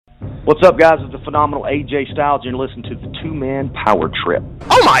What's up, guys? It's the phenomenal AJ Styles, and you're listening to the Two-Man Power Trip.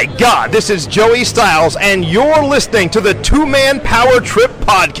 Oh my God, this is Joey Styles, and you're listening to the Two-Man Power Trip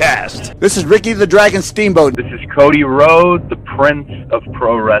podcast. This is Ricky the Dragon Steamboat. This is Cody Rhodes, the Prince of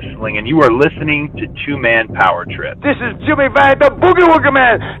Pro Wrestling, and you are listening to Two-Man Power Trip. This is Jimmy Van, the Boogie Woogie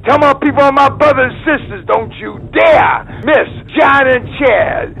Man. Tell my people, my brothers and sisters, don't you dare miss John and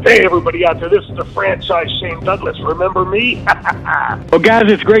Chad. Hey, everybody out there, this is the franchise Shane Douglas. Remember me? Well,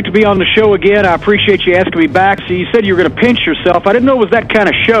 guys, it's great to be on the show again. I appreciate you asking me back. So you said you were going to pinch yourself. I didn't know it was that kind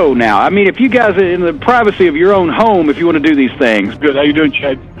of show now. I mean, if you guys are in the privacy of your own home, if you want to do these things. Good. How you doing,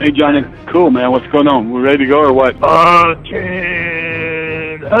 Chad? Hey, Johnny. Cool, man. What's going on? We're ready to go or what?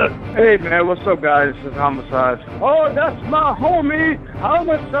 Hey, man, what's up, guys? This is Homicide. Oh, that's my homie,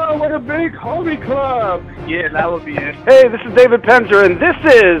 Homicide with a big homie club. Yeah, that would be it. Hey, this is David Penzer, and this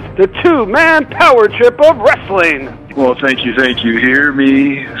is the Two-Man Power Trip of Wrestling. Well, thank you. Hear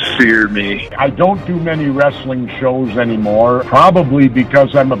me, fear me. I don't do many wrestling shows anymore, probably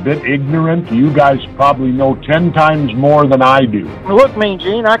because I'm a bit ignorant. You guys probably know 10 times more than I do. Look, Mean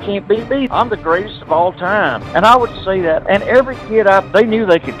Gene, I can't beat me. I'm the greatest of all time. And I would say that. And every kid they knew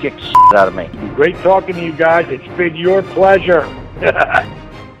they could kick the shit out of me. Great talking to you guys. It's been your pleasure.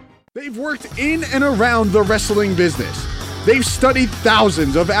 They've worked in and around the wrestling business. They've studied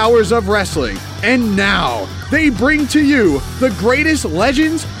thousands of hours of wrestling, and now they bring to you the greatest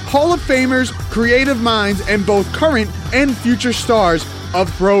legends, Hall of Famers, creative minds, and both current and future stars of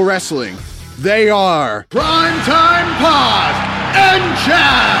pro wrestling. They are Primetime Pod and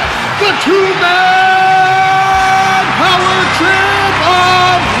Chad, the Two-Man Power Trip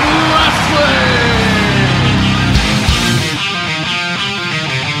of Wrestling!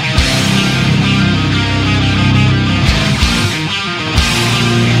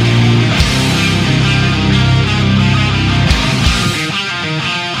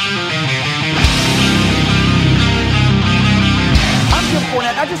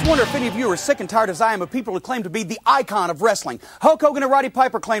 I just wonder if any of you are sick and tired as I am of people who claim to be the icon of wrestling. Hulk Hogan and Roddy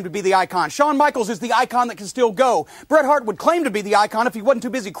Piper claim to be the icon. Shawn Michaels is the icon that can still go. Bret Hart would claim to be the icon if he wasn't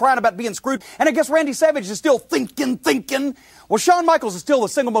too busy crying about being screwed. And I guess Randy Savage is still thinking. Well, Shawn Michaels is still the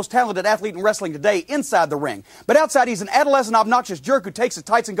single most talented athlete in wrestling today inside the ring. But outside, he's an adolescent, obnoxious jerk who takes his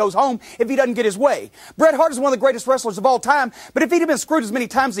tights and goes home if he doesn't get his way. Bret Hart is one of the greatest wrestlers of all time, but if he'd have been screwed as many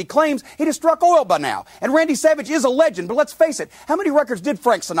times as he claims, he'd have struck oil by now. And Randy Savage is a legend, but let's face it, how many records did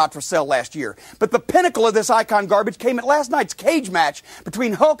Frank Sinatra sell last year? But the pinnacle of this icon garbage came at last night's cage match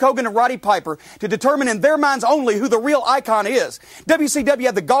between Hulk Hogan and Roddy Piper to determine in their minds only who the real icon is. WCW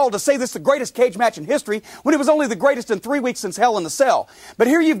had the gall to say this is the greatest cage match in history when it was only the greatest in 3 weeks since Hell in the Cell. But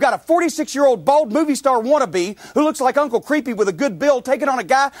here you've got a 46-year-old bald movie star wannabe who looks like Uncle Creepy with a good build taking on a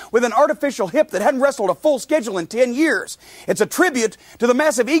guy with an artificial hip that hadn't wrestled a full schedule in 10 years. It's a tribute to the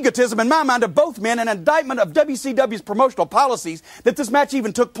massive egotism in my mind of both men and an indictment of WCW's promotional policies that this match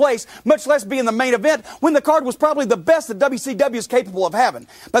even took place, much less being the main event when the card was probably the best that WCW is capable of having.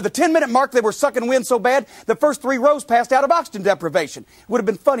 By the 10-minute mark, they were sucking wind so bad, the first 3 rows passed out of oxygen deprivation. It would have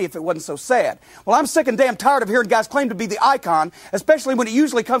been funny if it wasn't so sad. Well, I'm sick and damn tired of hearing guys claim to be the icon, especially when it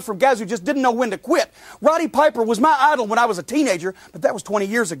usually comes from guys who just didn't know when to quit. Roddy Piper was my idol when I was a teenager, but that was 20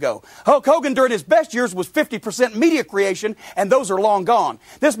 years ago. Hulk Hogan during his best years was 50% media creation, and those are long gone.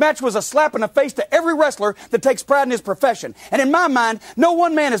 This match was a slap in the face to every wrestler that takes pride in his profession. And in my mind, no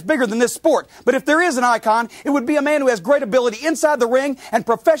one man is bigger than this sport. But if there is an icon, it would be a man who has great ability inside the ring and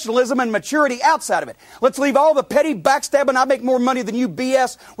professionalism and maturity outside of it. Let's leave all the petty backstabbing I make more money than you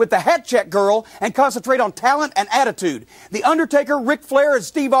BS with the hat check girl and concentrate on talent and attitude. The Undertaker, Ric Flair, and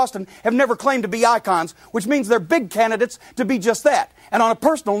Steve Austin have never claimed to be icons, which means they're big candidates to be just that. And on a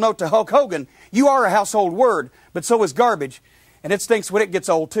personal note to Hulk Hogan, you are a household word, but so is garbage, and it stinks when it gets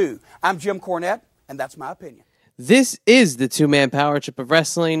old too. I'm Jim Cornette, and that's my opinion. This is the Two-Man Power Trip of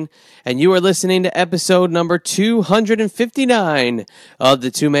Wrestling, and you are listening to episode number 259 of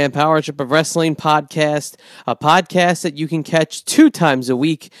the Two-Man Power Trip of Wrestling podcast, a podcast that you can catch 2 times a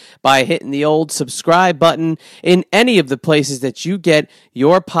week by hitting the old subscribe button in any of the places that you get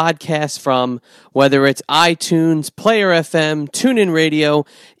your podcasts from, whether it's iTunes, Player FM, TuneIn Radio,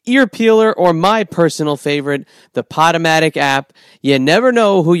 Ear Peeler, or my personal favorite, the Podomatic app. You never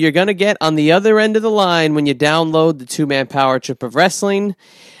know who you're going to get on the other end of the line when you download the Two-Man Power Trip of Wrestling.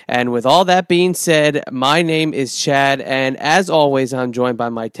 And with all that being said, my name is Chad, and as always, I'm joined by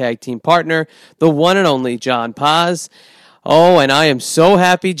my tag team partner, the one and only John Paz. Oh, and I am so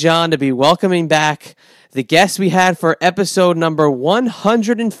happy, John, to be welcoming back the guest we had for episode number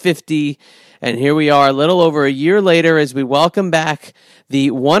 150. And here we are a little over a year later as we welcome back the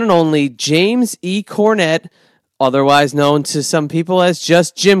one and only James E. Cornette, otherwise known to some people as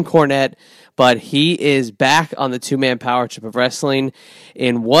just Jim Cornette, but he is back on the two-man power trip of wrestling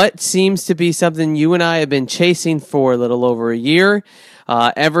in what seems to be something you and I have been chasing for a little over a year.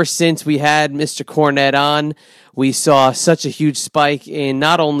 Ever since we had Mr. Cornette on, we saw such a huge spike in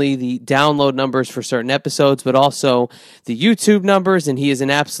not only the download numbers for certain episodes, but also the YouTube numbers, and he is an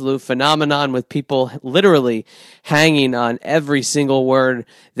absolute phenomenon with people literally hanging on every single word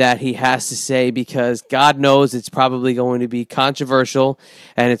that he has to say, because God knows it's probably going to be controversial,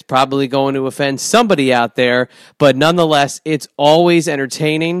 and it's probably going to offend somebody out there, but nonetheless, it's always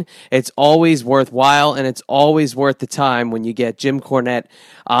entertaining, it's always worthwhile, and it's always worth the time when you get Jim Cornette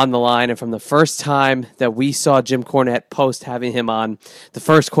on the line. And from the first time that we saw Jim Cornette post having him on, the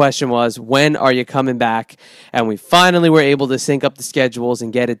first question was, when are you coming back? And we finally were able to sync up the schedules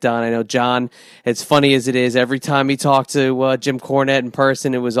and get it done. I know, John, it's funny as it is, every time we talked to Jim Cornette in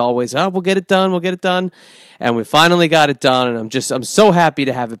person, it was always, oh, we'll get it done. And we finally got it done, and I'm so happy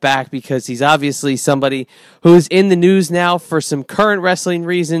to have it back, because he's obviously somebody who's in the news now for some current wrestling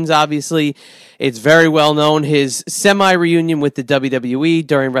reasons. Obviously, it's very well known, his semi-reunion with the WWE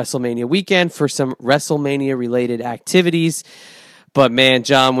during WrestleMania weekend for some WrestleMania-related activities. But man,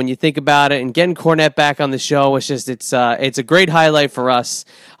 John, when you think about it, and getting Cornette back on the show, it's a great highlight for us.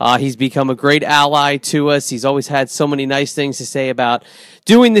 He's become a great ally to us. He's always had so many nice things to say about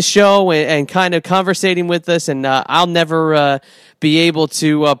doing the show and kind of conversating with us. And I'll never be able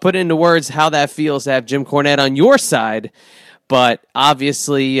to put into words how that feels to have Jim Cornette on your side. But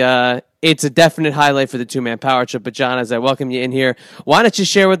obviously, it's a definite highlight for the two-man power trip. But John, as I welcome you in here, why don't you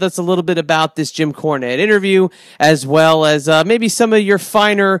share with us a little bit about this Jim Cornette interview, as well as maybe some of your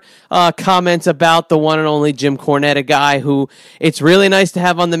finer comments about the one and only Jim Cornette, a guy who it's really nice to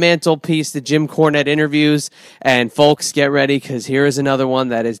have on the mantelpiece, the Jim Cornette interviews. And folks, get ready, because here is another one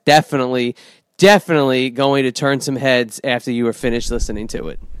that is definitely going to turn some heads after you are finished listening to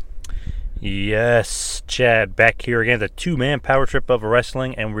it. Yes, Chad, back here again, the two-man power trip of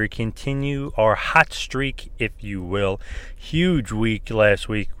wrestling, and we continue our hot streak, if you will. Huge week last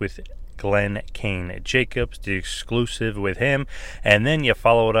week with Glenn Kane Jacobs, the exclusive with him, and then you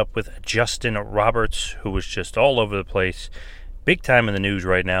follow it up with Justin Roberts, who was just all over the place. Big time in the news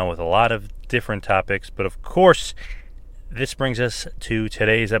right now with a lot of different topics, but of course, this brings us to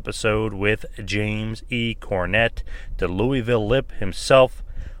today's episode with James E. Cornette, the Louisville Lip himself,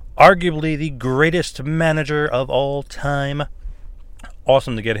 arguably the greatest manager of all time.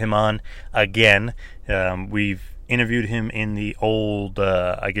 Awesome to get him on again. We've interviewed him in the old,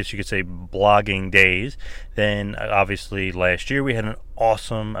 I guess you could say, blogging days. Then, obviously, last year we had an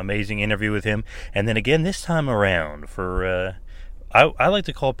awesome, amazing interview with him. And then again this time around for, I like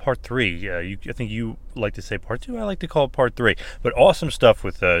to call it part 3. I think you like to say part 2. I like to call it part 3. But awesome stuff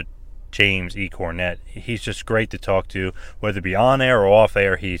with James E. Cornette. He's just great to talk to, whether it be on air or off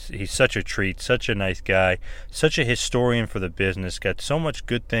air. He's such a treat, such a nice guy, such a historian for the business, got so much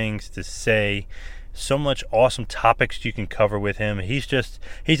good things to say, so much awesome topics you can cover with him. He's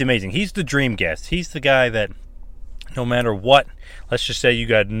amazing. He's the dream guest. He's the guy that no matter what, let's just say you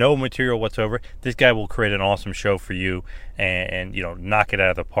got no material whatsoever, this guy will create an awesome show for you and knock it out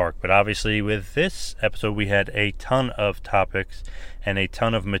of the park. But obviously with this episode we had a ton of topics and a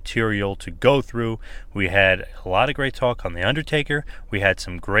ton of material to go through. We had a lot of great talk on The Undertaker. We had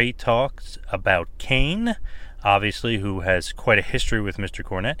some great talks about Kane, obviously, who has quite a history with Mr.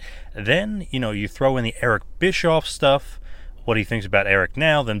 Cornette. Then, you throw in the Eric Bischoff stuff, what he thinks about Eric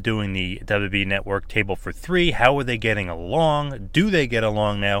now, them doing the WWE Network Table for 3. How are they getting along? Do they get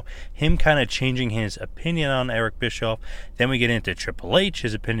along now? Him kind of changing his opinion on Eric Bischoff. Then we get into Triple H,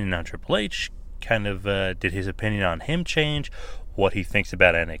 his opinion on Triple H. Kind of did his opinion on him change? What he thinks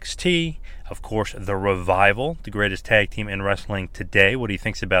about NXT. Of course, The Revival, the greatest tag team in wrestling today. What he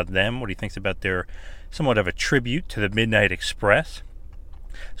thinks about them. What he thinks about their somewhat of a tribute to the Midnight Express.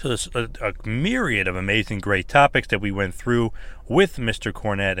 So there's a myriad of amazing, great topics that we went through with Mr.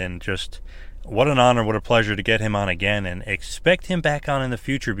 Cornette, and just what an honor, what a pleasure to get him on again, and expect him back on in the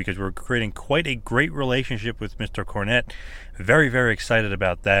future because we're creating quite a great relationship with Mr. Cornette. Very, very excited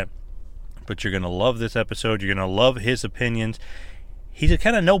about that. But you're going to love this episode. You're going to love his opinions. He's a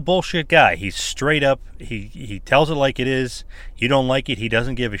kind of no bullshit guy. He's straight up. He tells it like it is. You don't like it, he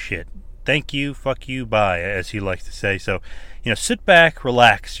doesn't give a shit. Thank you, fuck you, bye, as he likes to say. So, sit back,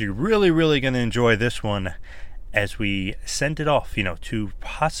 relax. You're really, really going to enjoy this one as we send it off, to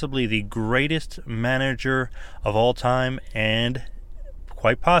possibly the greatest manager of all time and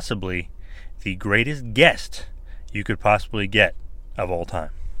quite possibly the greatest guest you could possibly get of all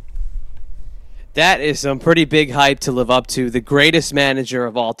time. That is some pretty big hype to live up to. The greatest manager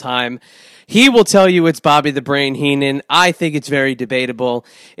of all time. He will tell you it's Bobby the Brain Heenan. I think it's very debatable.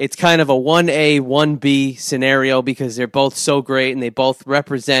 It's kind of a 1A, 1B scenario because they're both so great and they both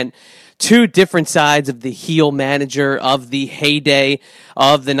represent two different sides of the heel manager of the heyday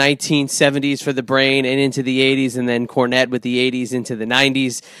of the 1970s for the Brain and into the 80s, and then Cornette with the 80s into the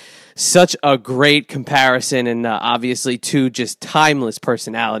 90s. Such a great comparison, and obviously two just timeless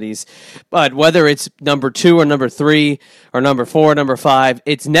personalities. But whether it's number 2 or number 3 or number 4 or number 5,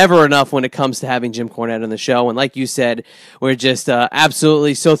 it's never enough when it comes to having Jim Cornette on the show. And like you said, we're just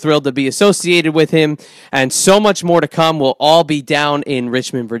absolutely so thrilled to be associated with him, and so much more to come. We'll all be down in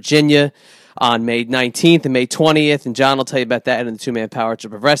Richmond, Virginia on May 19th and May 20th, and John will tell you about that in the Two-Man Power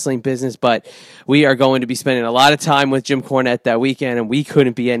Trip of Wrestling business, but we are going to be spending a lot of time with Jim Cornette that weekend, and we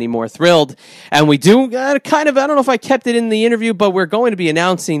couldn't be any more thrilled. And we do kind of, I don't know if I kept it in the interview, but we're going to be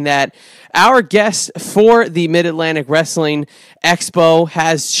announcing that our guest for the Mid-Atlantic Wrestling Expo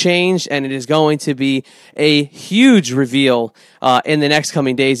has changed, and it is going to be a huge reveal in the next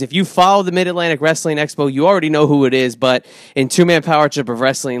coming days. If you follow the Mid-Atlantic Wrestling Expo, you already know who it is, but in Two-Man Power Trip of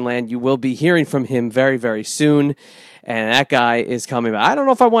Wrestling land, you will be hearing from him very, very soon. And that guy is coming back. I don't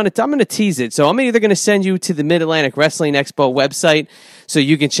know if I want to. I'm going to tease it. So I'm either going to send you to the Mid-Atlantic Wrestling Expo website so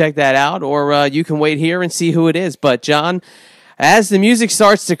you can check that out, or you can wait here and see who it is. But, John, as the music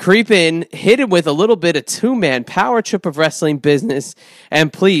starts to creep in, hit it with a little bit of Two-Man Power Trip of Wrestling business.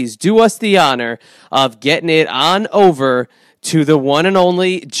 And please do us the honor of getting it on over to the one and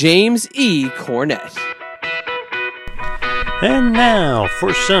only James E. Cornette. And now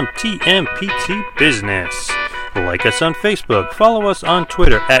for some TMPT business. Like us on Facebook, follow us on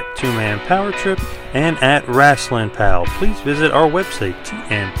Twitter at @2manpowertrip and at WrestlingPal. Please visit our website,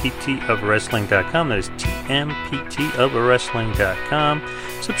 tmptofwrestling.com. That is tmptofwrestling.com.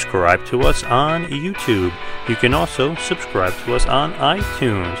 Subscribe to us on YouTube. You can also subscribe to us on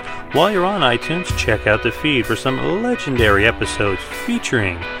iTunes. While you're on iTunes, check out the feed for some legendary episodes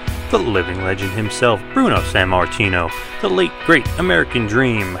featuring the living legend himself, Bruno Sammartino, the late great American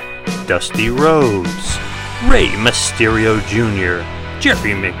Dream, Dusty Rhodes, Rey Mysterio Jr.,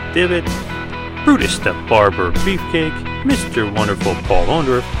 Jerry McDevitt, Brutus the Barber Beefcake, Mr. Wonderful Paul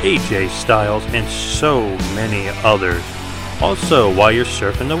Orndorff, AJ Styles, and so many others. Also, while you're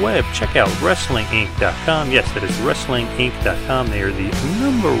surfing the web, check out WrestlingInc.com. Yes, that is WrestlingInc.com. They are the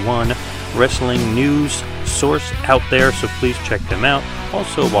 #1 wrestling news source out there, so please check them out.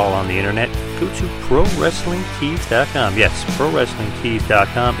 Also, while on the internet, go to ProWrestlingTees.com. Yes,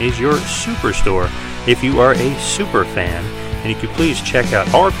 ProWrestlingTees.com is your superstore if you are a super fan. And you can please check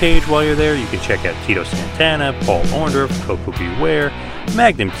out our page while you're there. You can check out Tito Santana, Paul Orndorff, Coco Beware,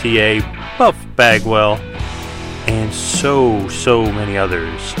 Magnum TA, Buff Bagwell, and so many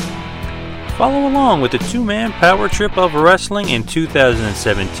others. Follow along with the Two-Man Power Trip of Wrestling in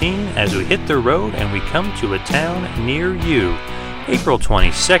 2017 as we hit the road and we come to a town near you. April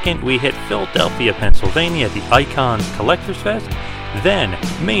 22nd, we hit Philadelphia, Pennsylvania at the Icons Collectors Fest. Then,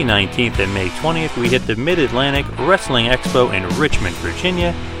 May 19th and May 20th, we hit the Mid-Atlantic Wrestling Expo in Richmond,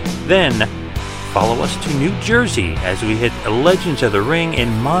 Virginia. Then, follow us to New Jersey as we hit Legends of the Ring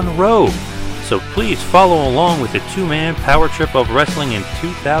in Monroe. So please follow along with the Two-Man Power Trip of Wrestling in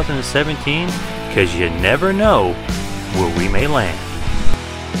 2017, because you never know where we may land.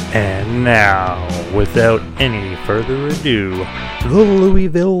 And now, without any further ado, the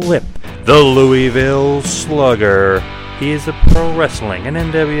Louisville Whip, the Louisville Slugger. He is a pro wrestling, an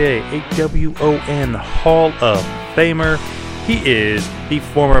NWA, AWON Hall of Famer. He is the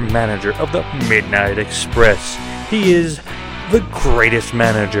former manager of the Midnight Express. He is the greatest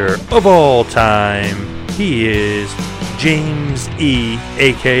manager of all time. He is James E.,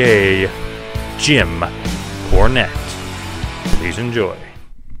 a.k.a. Jim Cornette. Please enjoy.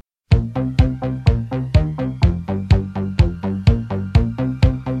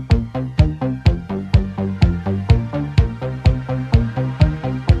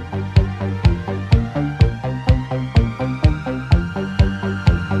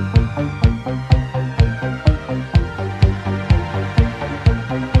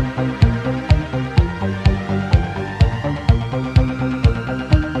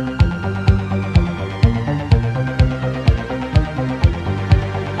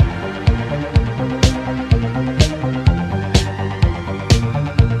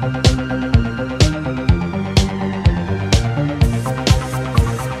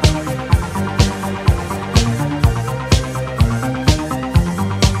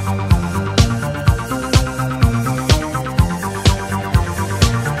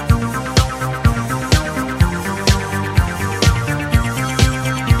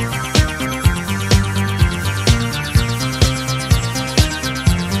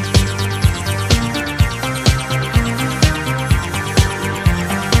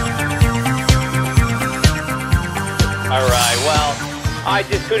 I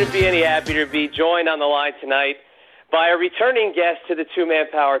just couldn't be any happier to be joined on the line tonight by a returning guest to the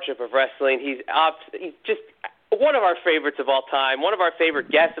two-man power trip of wrestling. He's just one of our favorites of all time, one of our favorite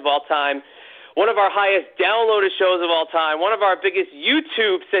guests of all time, one of our highest downloaded shows of all time, one of our biggest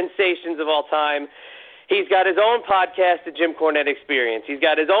YouTube sensations of all time. He's got his own podcast, The Jim Cornette Experience. He's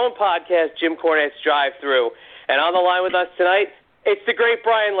got his own podcast, Jim Cornette's Drive-Thru. And on the line with us tonight, it's the great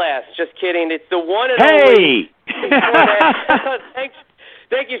Brian Last. Just kidding. It's the one and only Jim Cornette.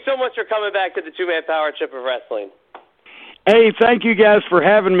 Thank you so much for coming back to the two-man power trip of wrestling. Hey, thank you guys for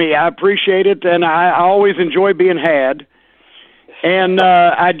having me. I appreciate it, and I always enjoy being had. And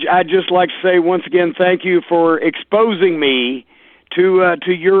I'd just like to say once again thank you for exposing me to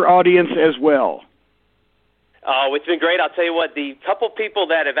your audience as well. Oh, it's been great. I'll tell you what, the couple people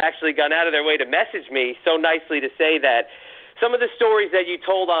that have actually gone out of their way to message me so nicely to say that some of the stories that you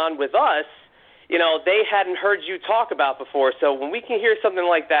told on with us, you know, they hadn't heard you talk about before. So when we can hear something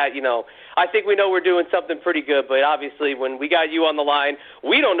like that, you know, I think we know we're doing something pretty good. But obviously when we got you on the line,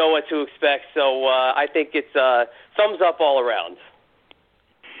 we don't know what to expect. So I think it's thumbs up all around.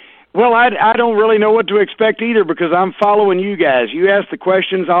 Well, I don't really know what to expect either because I'm following you guys. You ask the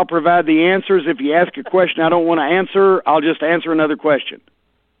questions, I'll provide the answers. If you ask a question I don't want to answer, I'll just answer another question.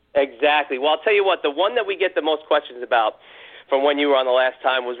 Exactly. Well, I'll tell you what, the one that we get the most questions about from when you were on the last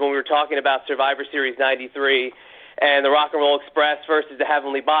time was when we were talking about Survivor Series 93 and the Rock and Roll Express versus the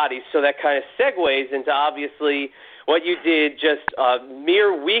Heavenly Bodies. So that kind of segues into obviously what you did just a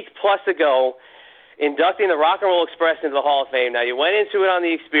mere week plus ago, inducting the Rock and Roll Express into the Hall of Fame. Now, you went into it on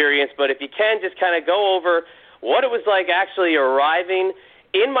the experience, but if you can, just kind of go over what it was like actually arriving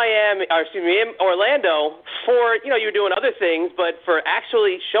in in Orlando for, you know, you were doing other things, but for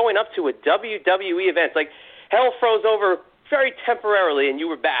actually showing up to a WWE event. Like, hell froze over very temporarily, and you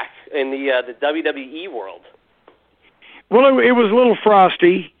were back in the WWE world. Well, it was a little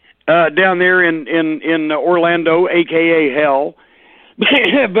frosty down there in Orlando, a.k.a. hell.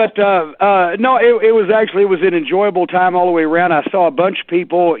 But no, it was an enjoyable time all the way around. I saw a bunch of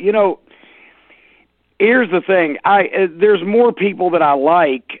people. You know, here's the thing: there's more people that I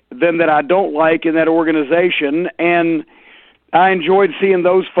like than that I don't like in that organization, and I enjoyed seeing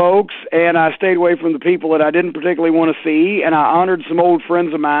those folks. And I stayed away from the people that I didn't particularly want to see. And I honored some old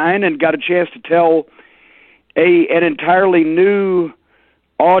friends of mine and got a chance to tell an entirely new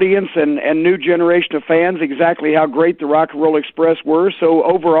audience and new generation of fans exactly how great the Rock and Roll Express were. So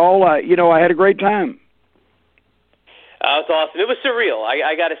overall, I had a great time. It was awesome. It was surreal,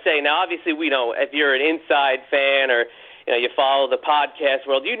 I got to say. Now, obviously, we know if you're an inside fan or you follow the podcast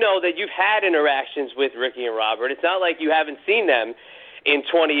world, you know that you've had interactions with Ricky and Robert. It's not like you haven't seen them in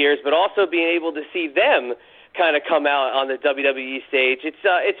 20 years, but also being able to see them kind of come out on the WWE stage.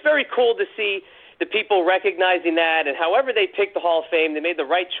 It's very cool to see the people recognizing that, and however they picked the Hall of Fame, they made the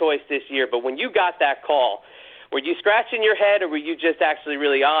right choice this year. But when you got that call, were you scratching your head, or were you just actually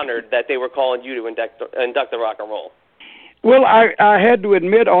really honored that they were calling you to induct the Rock and Roll? Well, I had to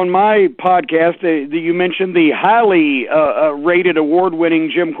admit on my podcast, you mentioned the highly rated,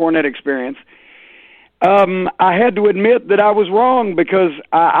 award-winning Jim Cornette Experience. I had to admit that I was wrong because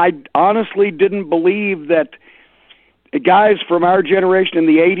I honestly didn't believe that the guys from our generation in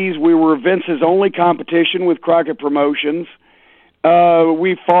the 80s, we were Vince's only competition with Crockett Promotions.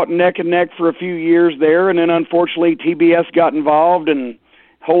 We fought neck and neck for a few years there, and then unfortunately TBS got involved and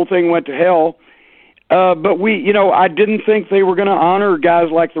the whole thing went to hell. But I didn't think they were going to honor guys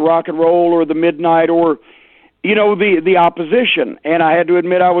like the Rock and Roll or the Midnight or, the opposition. And I had to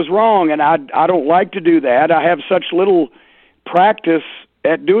admit I was wrong, and I don't like to do that. I have such little practice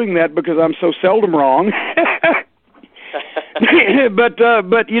at doing that because I'm so seldom wrong. but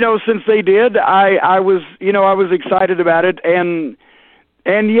since they did, I was excited about it, and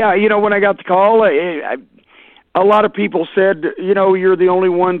yeah, when I got the call, a lot of people said, you're the only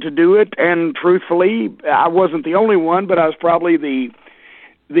one to do it, and truthfully, I wasn't the only one, but I was probably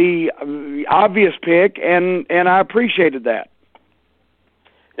the obvious pick, and I appreciated that.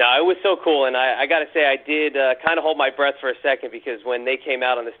 No, it was so cool, and I got to say I did kind of hold my breath for a second because when they came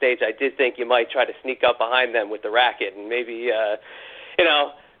out on the stage, I did think you might try to sneak up behind them with the racket and maybe,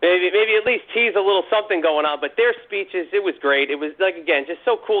 maybe at least tease a little something going on. But their speeches, it was great. It was, again, just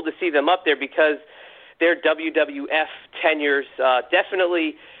so cool to see them up there because their WWF tenures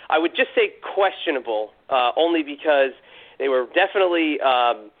definitely, I would just say questionable, only because they were definitely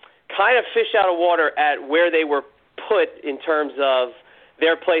kind of fish out of water at where they were put in terms of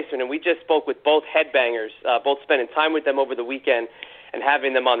their placement, and we just spoke with both headbangers, both spending time with them over the weekend and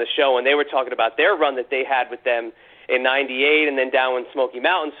having them on the show, and they were talking about their run that they had with them in '98 and then down in Smoky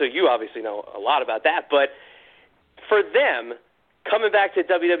Mountain, so you obviously know a lot about that. But for them, coming back to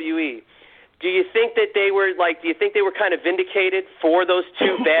WWE, do you think that they were kind of vindicated for those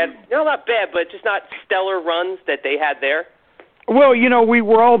two not bad, but just not stellar runs that they had there? Well, we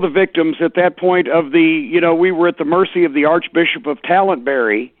were all the victims at that point of we were at the mercy of the Archbishop of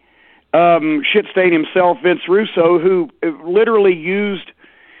Talentberry, shit-stain himself, Vince Russo, who literally used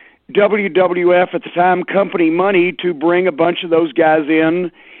WWF at the time company money to bring a bunch of those guys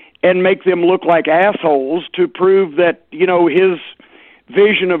in and make them look like assholes to prove that, his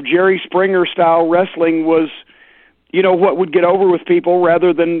vision of Jerry Springer-style wrestling was, what would get over with people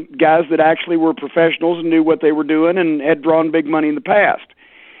rather than guys that actually were professionals and knew what they were doing and had drawn big money in the past.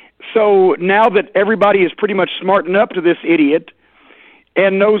 So now that everybody is pretty much smartened up to this idiot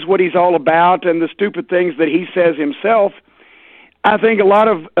and knows what he's all about and the stupid things that he says himself, I think a lot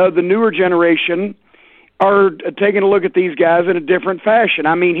of the newer generation are taking a look at these guys in a different fashion.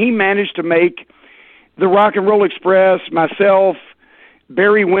 I mean, he managed to make the Rock and Roll Express, myself,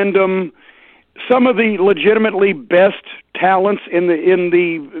 Barry Windham, some of the legitimately best talents in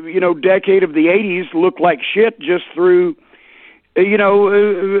the decade of the 80s look like shit just through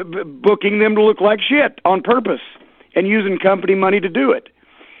booking them to look like shit on purpose and using company money to do it.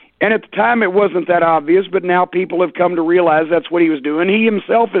 And at the time it wasn't that obvious, but now people have come to realize that's what he was doing. He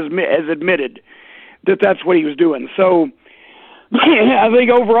himself has admitted that that's what he was doing. So I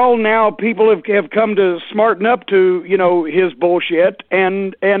think overall now people have come to smarten up to, his bullshit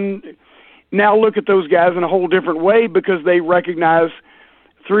and now look at those guys in a whole different way because they recognize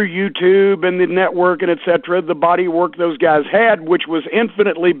through YouTube and the network and et cetera, the body of work those guys had, which was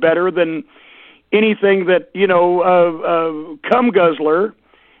infinitely better than anything that, Cum Guzzler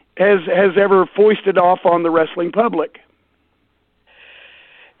has ever foisted off on the wrestling public.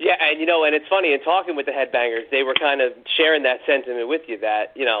 Yeah, and and it's funny, in talking with the Headbangers, they were kind of sharing that sentiment with you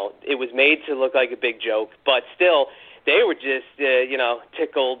that, it was made to look like a big joke, but still, they were just,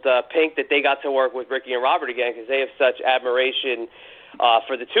 tickled pink that they got to work with Ricky and Robert again because they have such admiration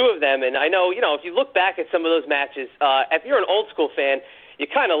for the two of them. And I know, if you look back at some of those matches, if you're an old school fan, you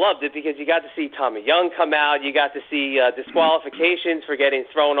kind of loved it because you got to see Tommy Young come out, you got to see disqualifications for getting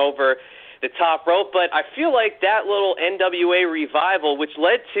thrown over the top rope. But I feel like that little NWA revival, which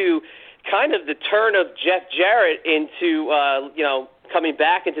led to kind of the turn of Jeff Jarrett into, coming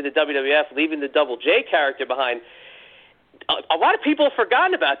back into the WWF, leaving the Double J character behind, a lot of people have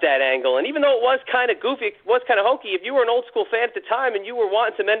forgotten about that angle. And even though it was kind of goofy, it was kind of hokey, if you were an old school fan at the time and you were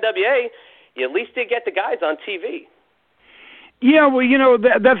wanting some NWA, you at least did get the guys on TV. Yeah, well,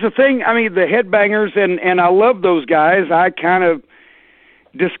 that's the thing. I mean, the Headbangers, and I love those guys. I kind of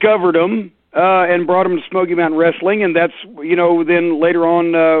discovered them and brought them to Smoky Mountain Wrestling, and that's, then later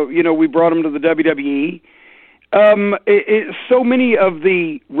on, we brought them to the WWE. So many of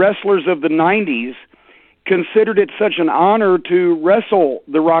the wrestlers of the 90s considered it such an honor to wrestle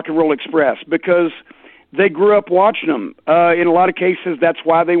the Rock and Roll Express because they grew up watching them. In a lot of cases, that's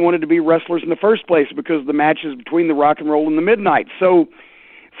why they wanted to be wrestlers in the first place, because the matches between the Rock and Roll and the Midnight. So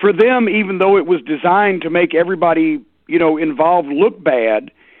for them, even though it was designed to make everybody, involved look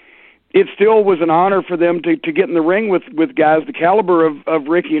bad, it still was an honor for them to get in the ring with guys the caliber of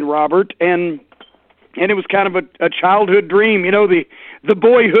Ricky and Robert. And it was kind of a childhood dream, the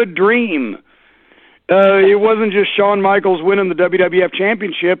boyhood dream. It wasn't just Shawn Michaels winning the WWF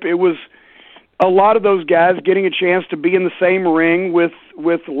Championship. It was a lot of those guys getting a chance to be in the same ring with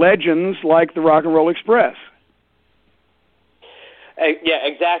legends like the Rock and Roll Express. Yeah,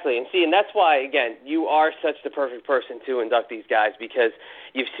 exactly. And that's why, again, you are such the perfect person to induct these guys because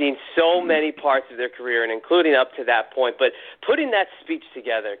you've seen so many parts of their career, and including up to that point. But putting that speech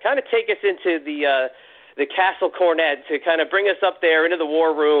together, kind of take us into the Castle Cornet to kind of bring us up there into the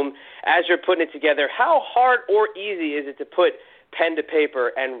war room as you're putting it together. How hard or easy is it to put pen to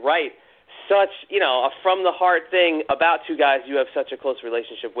paper and write such, a from-the-heart thing about two guys you have such a close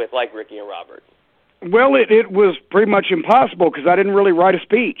relationship with, like Ricky and Robert? Well, it was pretty much impossible because I didn't really write a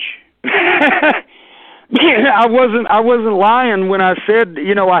speech. I wasn't lying when I said,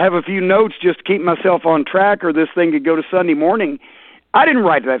 I have a few notes just to keep myself on track or this thing could go to Sunday morning. I didn't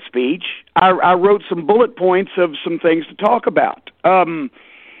write that speech. I wrote some bullet points of some things to talk about.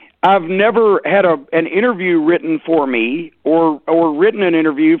 I've never had an interview written for me or written an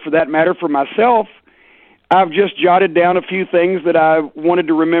interview, for that matter, for myself. I've just jotted down a few things that I wanted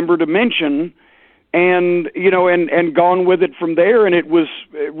to remember to mention and gone with it from there. And it was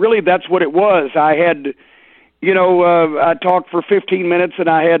really, that's what it was. I had, I talked for 15 minutes and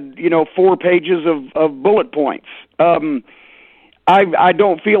I had, 4 pages of bullet points. I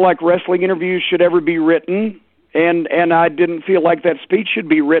don't feel like wrestling interviews should ever be written. And I didn't feel like that speech should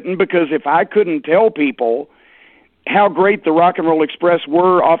be written because if I couldn't tell people how great the Rock and Roll Express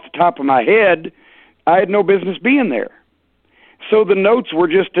were off the top of my head, I had no business being there. So the notes were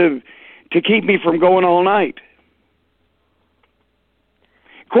just to keep me from going all night.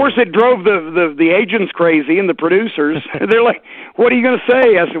 Of course, it drove the agents crazy and the producers. They're like, "What are you going to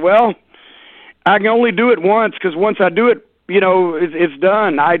say?" I said, "Well, I can only do it once, because once I do it, it's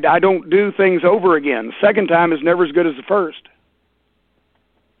done. I don't do things over again. The second time is never as good as the first."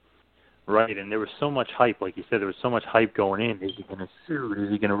 Right, and there was so much hype, like you said, there was so much hype going in. Is he going to sue?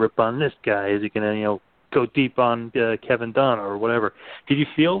 Is he going to rip on this guy? Is he going to, go deep on Kevin Dunn or whatever? Did you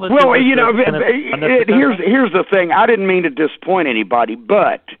feel that? Well, here's the thing. I didn't mean to disappoint anybody,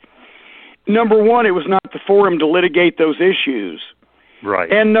 but number one, it was not the forum to litigate those issues.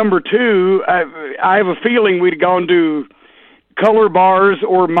 Right. And number two, I have a feeling we'd gone to color bars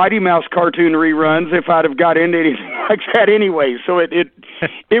or Mighty Mouse cartoon reruns if I'd have got into anything like that anyway. So it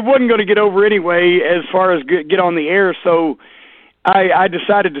wasn't going to get over anyway as far as get on the air. So I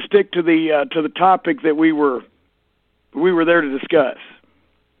decided to stick to the topic that we were there to discuss.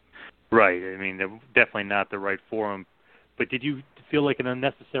 Right. I mean, definitely not the right forum. But did you feel like an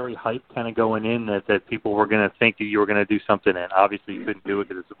unnecessary hype kind of going in that people were going to think that you were going to do something, and obviously you couldn't do it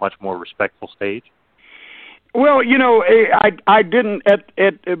because it's a much more respectful stage? Well, I didn't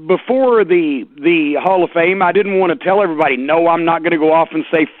before the Hall of Fame. I didn't want to tell everybody, no, I'm not going to go off and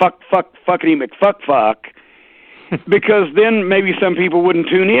say fuckity McFuck, because then maybe some people wouldn't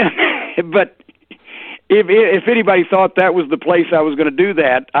tune in. But if anybody thought that was the place I was going to do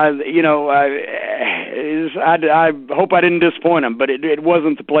that, I hope I didn't disappoint them. But it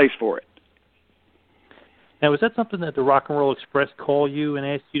wasn't the place for it. Now, was that something that the Rock and Roll Express called you and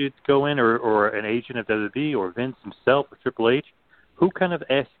asked you to go in, or an agent of WWE, or Vince himself, or Triple H? Who kind of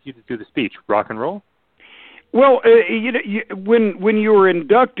asked you to do the speech? Rock and Roll? Well, when you were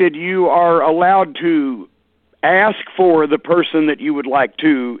inducted, you are allowed to ask for the person that you would like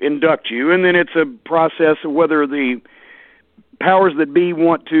to induct you, and then it's a process of whether the powers that be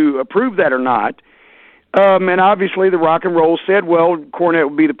want to approve that or not. And obviously, the Rock and Roll said, well, Cornette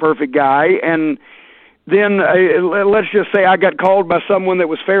would be the perfect guy, and then let's just say I got called by someone that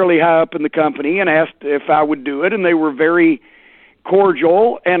was fairly high up in the company and asked if I would do it, and they were very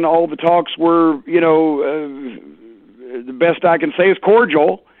cordial, and all the talks were, the best I can say is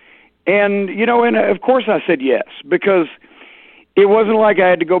cordial. And, and of course I said yes, because it wasn't like I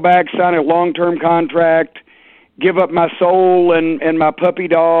had to go back, sign a long-term contract, give up my soul and my puppy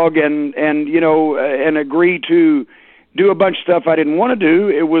dog and agree to do a bunch of stuff I didn't want to do.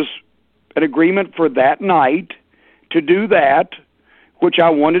 It was an agreement for that night to do that, which I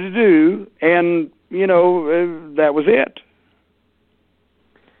wanted to do, and, that was it.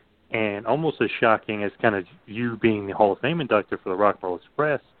 And almost as shocking as kind of you being the Hall of Fame inductor for the Rock and Roll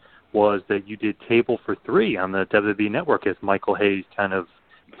Express was that you did Table for Three on the WWE Network, as Michael Hayes kind of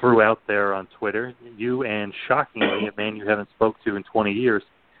threw out there on Twitter. You and, shockingly, a man you haven't spoke to in 20 years,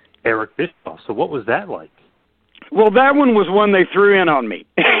 Eric Bischoff. So what was that like? Well, that one was one they threw in on me.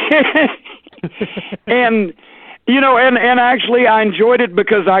 And, and actually I enjoyed it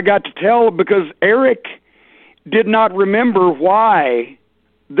because I got to tell, because Eric did not remember why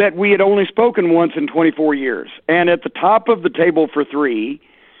that we had only spoken once in 24 years. And at the top of the Table for Three,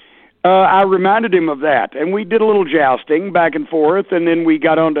 I reminded him of that, and we did a little jousting back and forth, and then we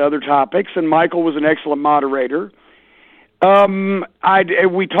got on to other topics, and Michael was an excellent moderator.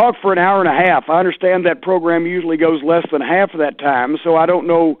 We talked for an hour and a half. I understand that program usually goes less than half of that time, so I don't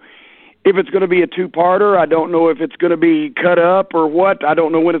know if it's going to be a two-parter. I don't know if it's going to be cut up or what. I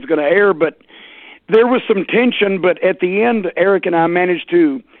don't know when it's going to air, but there was some tension. But at the end, Eric and I managed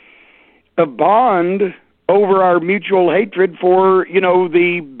to bond over our mutual hatred for,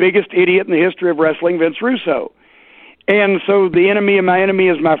 the biggest idiot in the history of wrestling, Vince Russo. And so the enemy of my enemy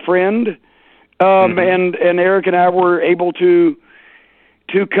is my friend. And Eric and I were able to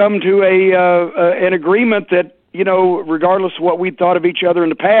come to an agreement that, regardless of what we thought of each other in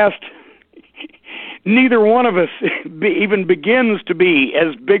the past, neither one of us even begins to be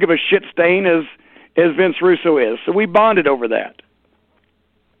as big of a shit stain as Vince Russo is. So we bonded over that.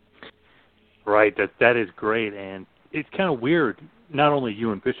 Right, that is great, and it's kind of weird, not only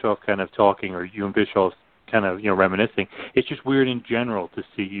you and Bischoff kind of talking, or you and Bischoff kind of, reminiscing, it's just weird in general to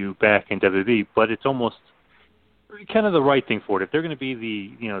see you back in WWE, but it's almost kind of the right thing for it. If they're going to be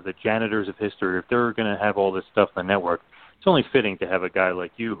the janitors of history, if they're going to have all this stuff on the network, it's only fitting to have a guy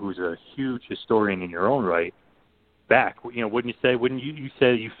like you, who's a huge historian in your own right, back. Wouldn't you say? Wouldn't you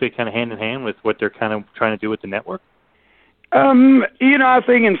say you fit kind of hand in hand with what they're kind of trying to do with the network? I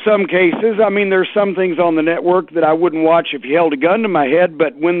think in some cases, there's some things on the network that I wouldn't watch if you held a gun to my head,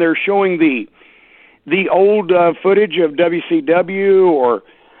 but when they're showing the the old footage of WCW or,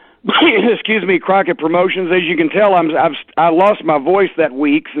 excuse me, Crockett Promotions. As you can tell, I lost my voice that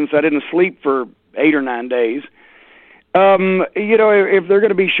week since I didn't sleep for 8 or 9 days. If they're going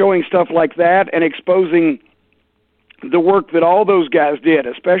to be showing stuff like that and exposing the work that all those guys did,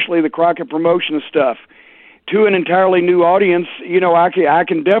 especially the Crockett Promotions stuff, to an entirely new audience, I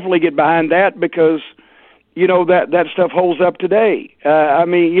can definitely get behind that because, that stuff holds up today.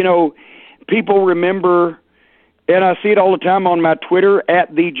 People remember, and I see it all the time on my Twitter,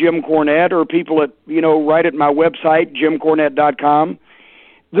 at the Jim Cornette, or people right at my website, jimcornette.com.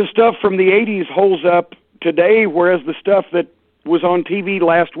 The stuff from the 80s holds up today, whereas the stuff that was on TV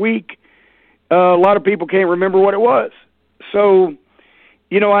last week, a lot of people can't remember what it was. So,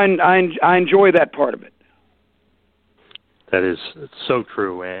 I enjoy that part of it. That is so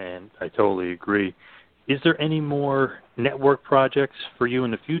true, and I totally agree. Is there any more network projects for you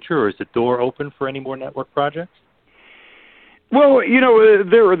in the future, or is the door open for any more network projects? Well,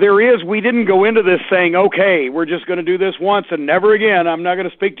 there is. We didn't go into this saying, okay, we're just going to do this once and never again. I'm not going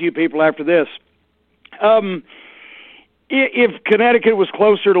to speak to you people after this. If Connecticut was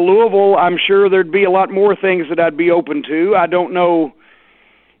closer to Louisville, I'm sure there'd be a lot more things that I'd be open to. I don't know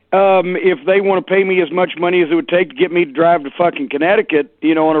if they want to pay me as much money as it would take to get me to drive to fucking Connecticut,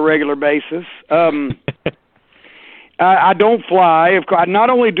 on a regular basis. I don't fly. Not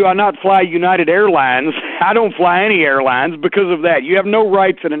only do I not fly United Airlines, I don't fly any airlines because of that. You have no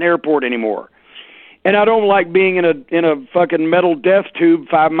rights in an airport anymore. And I don't like being in a fucking metal death tube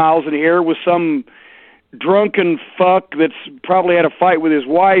 5 miles in the air with some drunken fuck that's probably had a fight with his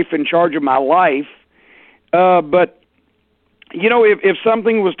wife in charge of my life. But if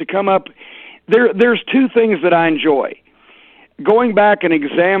something was to come up, there's two things that I enjoy. Going back and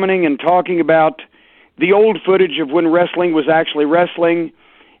examining and talking about the old footage of when wrestling was actually wrestling,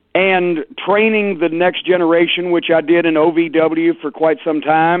 and training the next generation, which I did in OVW for quite some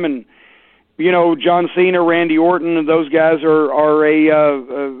time. And, John Cena, Randy Orton, and those guys are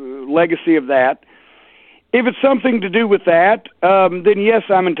a legacy of that. If it's something to do with that, then yes,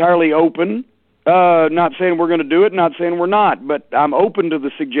 I'm entirely open. Not saying we're going to do it, not saying we're not, but I'm open to the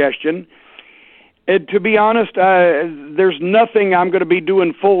suggestion. To be honest, there's nothing I'm going to be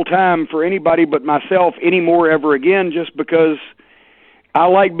doing full-time for anybody but myself anymore ever again, just because I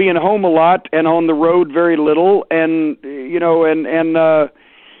like being home a lot and on the road very little. And,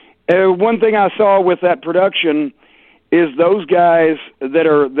 one thing I saw with that production is those guys that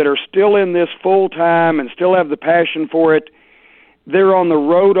are still in this full-time and still have the passion for it, they're on the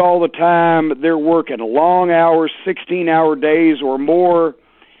road all the time. They're working long hours, 16-hour days or more.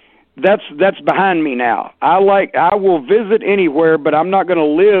 That's behind me now. I will visit anywhere, but I'm not going to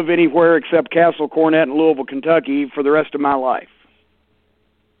live anywhere except Castle Cornette in Louisville, Kentucky for the rest of my life.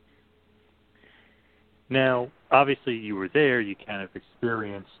 Now, obviously you were there. You kind of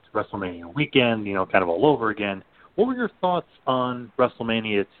experienced WrestleMania weekend, kind of all over again. What were your thoughts on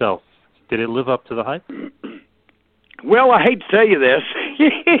WrestleMania itself? Did it live up to the hype? Well, I hate to tell you this,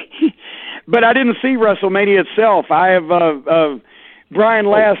 but I didn't see WrestleMania itself. I have Brian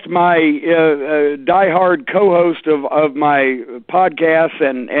Last, my diehard co-host of my podcast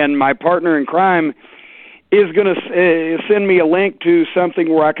and my partner in crime, is going to send me a link to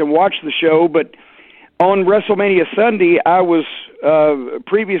something where I can watch the show. But on WrestleMania Sunday, I was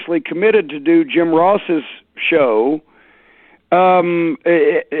previously committed to do Jim Ross's show. And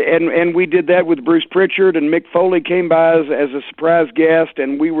we did that with Bruce Pritchard, and Mick Foley came by as a surprise guest,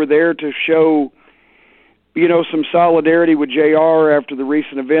 and we were there to show, some solidarity with JR after the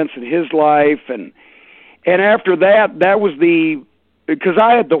recent events in his life. And after that was because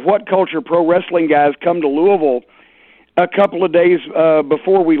I had the What Culture Pro Wrestling guys come to Louisville a couple of days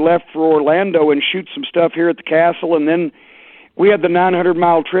before we left for Orlando and shoot some stuff here at the Castle, and then we had the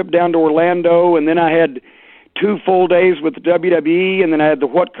 900-mile trip down to Orlando, and then I had 2 full days with the WWE, and then I had the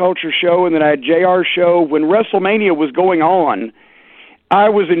What Culture show, and then I had JR's show. When WrestleMania was going on, I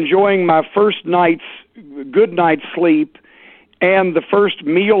was enjoying my first good night's sleep, and the first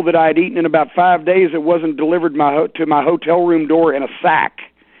meal that I had eaten in about 5 days that wasn't delivered to my hotel room door in a sack.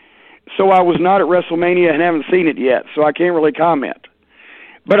 So I was not at WrestleMania and haven't seen it yet, so I can't really comment.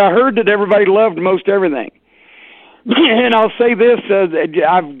 But I heard that everybody loved most everything. And I'll say this,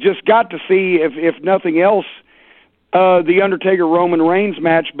 I've just got to see, if nothing else, the Undertaker-Roman Reigns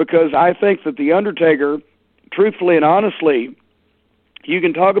match, because I think that the Undertaker, truthfully and honestly, you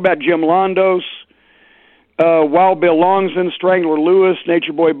can talk about Jim Londos, Wild Bill Longson, Strangler Lewis,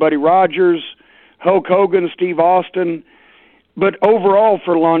 Nature Boy Buddy Rogers, Hulk Hogan, Steve Austin, but overall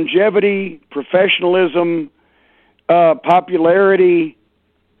for longevity, professionalism, popularity,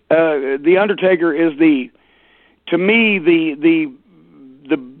 The Undertaker is to me the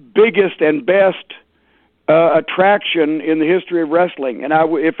biggest and best attraction in the history of wrestling. And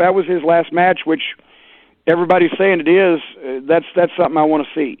if that was his last match, which everybody's saying it is, that's something I want to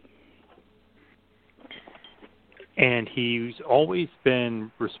see. And he's always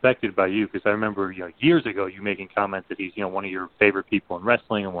been respected by you, because I remember years ago you making comments that he's one of your favorite people in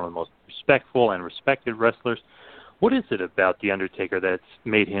wrestling and one of the most respectful and respected wrestlers. What is it about The Undertaker that's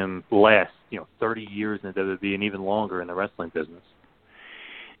made him last 30 years in the WWE and even longer in the wrestling business?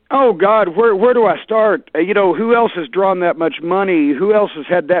 Oh, God, where do I start? Who else has drawn that much money? Who else has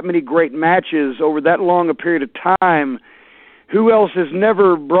had that many great matches over that long a period of time? Who else has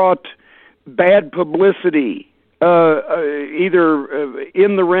never brought bad publicity, either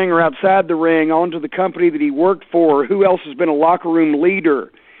in the ring or outside the ring, onto the company that he worked for? Who else has been a locker room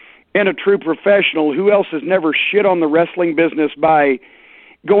leader and a true professional? Who else has never shit on the wrestling business by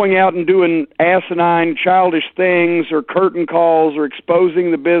going out and doing asinine, childish things or curtain calls or exposing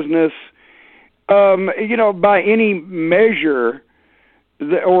the business? By any measure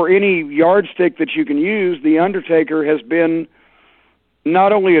or any yardstick that you can use, The Undertaker has been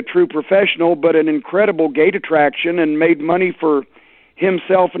not only a true professional, but an incredible gate attraction and made money for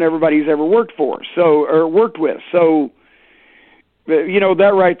himself and everybody he's ever worked with. So,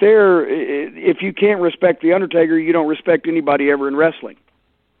 that right there, if you can't respect The Undertaker, you don't respect anybody ever in wrestling.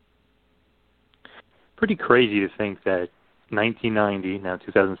 Pretty crazy to think that 1990, now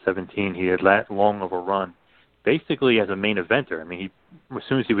 2017, he had that long of a run, basically as a main eventer. I mean, as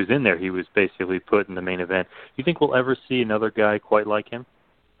soon as he was in there, he was basically put in the main event. Do you think we'll ever see another guy quite like him?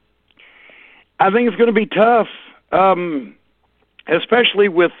 I think it's going to be tough, especially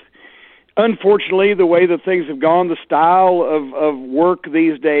with, unfortunately, the way that things have gone, the style of work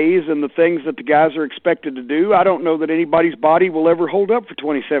these days and the things that the guys are expected to do. I don't know that anybody's body will ever hold up for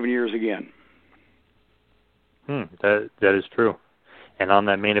 27 years again. That is true. And on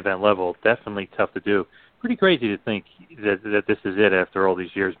that main event level, definitely tough to do. Pretty crazy to think that this is it after all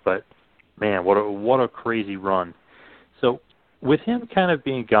these years, but man, what a crazy run. So with him kind of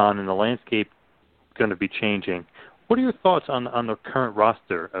being gone and the landscape going to be changing, what are your thoughts on the current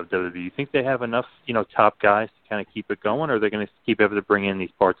roster of WWE? You think they have enough, top guys to kind of keep it going, or are they going to keep having to bring in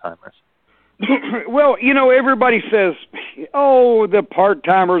these part-timers? Well, everybody says, oh, the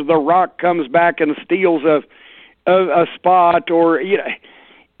part-timers, The Rock comes back and steals a spot, or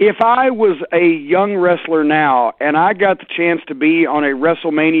if I was a young wrestler now and I got the chance to be on a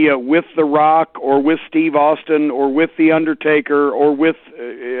WrestleMania with The Rock or with Steve Austin or with The Undertaker or with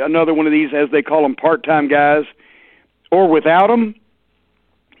another one of these, as they call them, part-time guys, or without them,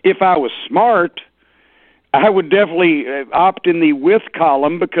 if I was smart, I would definitely opt in the with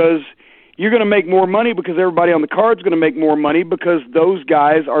column, because you're going to make more money because everybody on the card's going to make more money, because those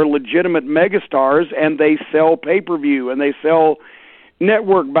guys are legitimate megastars and they sell pay-per-view and they sell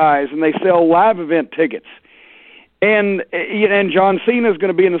network buys and they sell live event tickets. And John Cena is going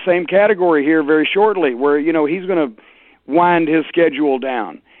to be in the same category here very shortly, where, he's going to wind his schedule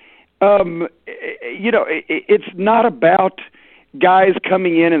down. It's not about guys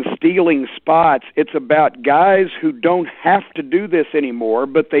coming in and stealing spots. It's about guys who don't have to do this anymore,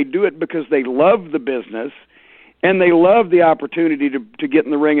 but they do it because they love the business and they love the opportunity to get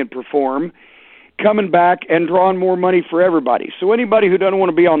in the ring and perform, coming back and drawing more money for everybody. So anybody who doesn't want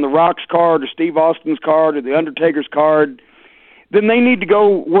to be on The Rock's card or Steve Austin's card or The Undertaker's card, then they need to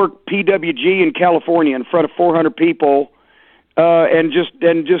go work PWG in California in front of 400 people and just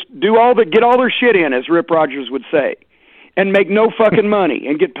do get all their shit in, as Rip Rogers would say, and make no fucking money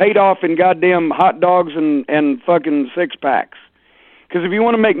and get paid off in goddamn hot dogs and fucking six-packs. Because if you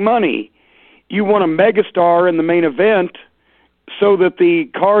want to make money, you want a megastar in the main event so that the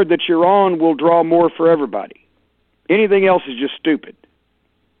card that you're on will draw more for everybody. Anything else is just stupid.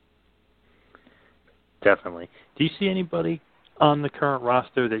 Definitely. Do you see anybody on the current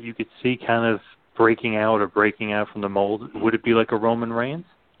roster that you could see kind of breaking out from the mold? Would it be like a Roman Reigns?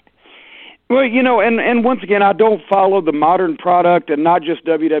 Well, and once again, I don't follow the modern product, and not just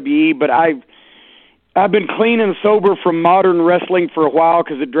WWE, but I've been clean and sober from modern wrestling for a while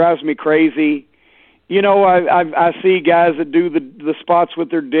because it drives me crazy. I see guys that do the spots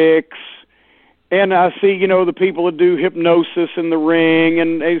with their dicks, and I see, the people that do hypnosis in the ring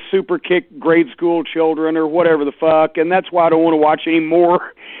and they super kick grade school children or whatever the fuck, and that's why I don't want to watch any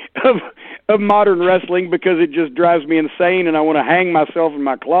more of modern wrestling, because it just drives me insane and I want to hang myself in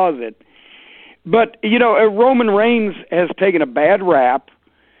my closet. But, Roman Reigns has taken a bad rap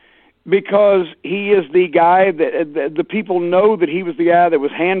because he is the guy that the people know that he was the guy that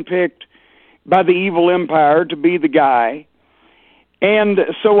was handpicked by the evil empire to be the guy. And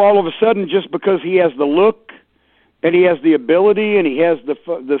so all of a sudden, just because he has the look and he has the ability and he has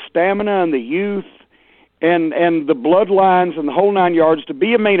the stamina and the youth and the bloodlines and the whole 9 yards to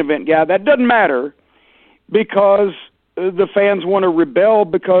be a main event guy, that doesn't matter because the fans want to rebel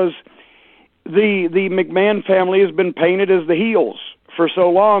because the McMahon family has been painted as the heels for so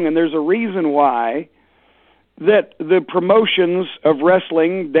long, and there's a reason why that the promotions of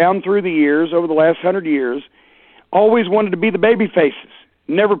wrestling down through the years, over the last 100 years, always wanted to be the baby faces,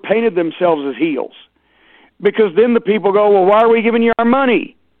 never painted themselves as heels. Because then the people go, well, why are we giving you our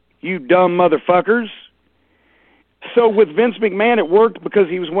money, you dumb motherfuckers? So with Vince McMahon, it worked because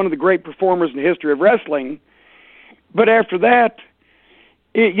he was one of the great performers in the history of wrestling. But after that,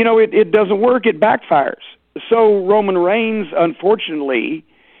 it doesn't work. It backfires. So Roman Reigns, unfortunately,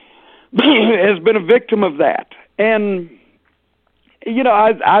 has been a victim of that. And,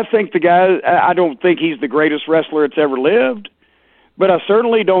 I think the guy, I don't think he's the greatest wrestler that's ever lived, but I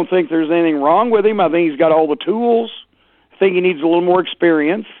certainly don't think there's anything wrong with him. I think he's got all the tools. I think he needs a little more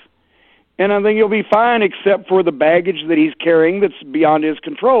experience. And I think he'll be fine except for the baggage that he's carrying that's beyond his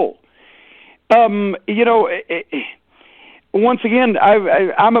control. Once again,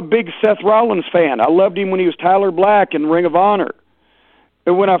 I'm a big Seth Rollins fan. I loved him when he was Tyler Black in Ring of Honor.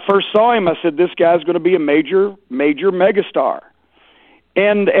 And when I first saw him, I said, this guy's going to be a major, major megastar.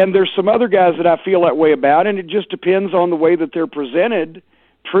 And there's some other guys that I feel that way about, and it just depends on the way that they're presented,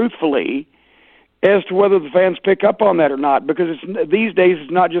 truthfully, as to whether the fans pick up on that or not. Because these days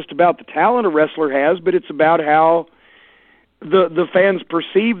it's not just about the talent a wrestler has, but it's about how the fans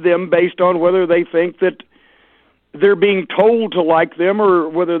perceive them based on whether they think that they're being told to like them or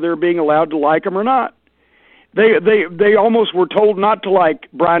whether they're being allowed to like them or not. They almost were told not to like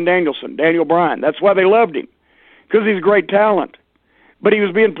Daniel Bryan. That's why they loved him, because he's great talent. But he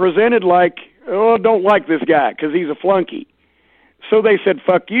was being presented like, oh, don't like this guy because he's a flunky. So they said,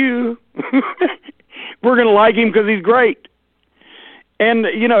 fuck you. We're going to like him because he's great. And,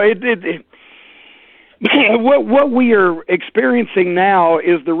 what we are experiencing now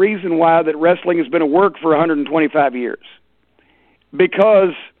is the reason why that wrestling has been a work for 125 years.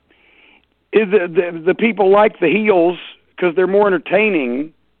 Because the people like the heels because they're more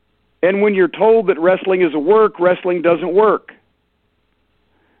entertaining, and when you're told that wrestling is a work, wrestling doesn't work.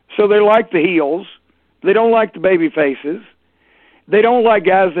 So they like the heels. They don't like the baby faces. They don't like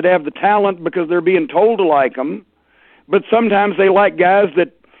guys that have the talent because they're being told to like them. But sometimes they like guys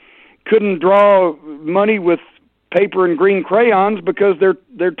that couldn't draw money with paper and green crayons because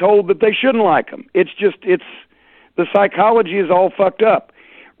they're told that they shouldn't like them. It's the psychology is all fucked up.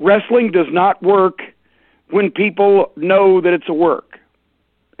 Wrestling does not work when people know that it's a work.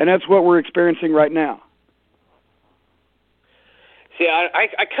 And that's what we're experiencing right now. See,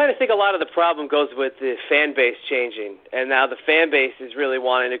 I kind of think a lot of the problem goes with the fan base changing, and now the fan base is really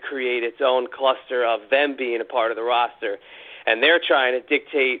wanting to create its own cluster of them being a part of the roster, and they're trying to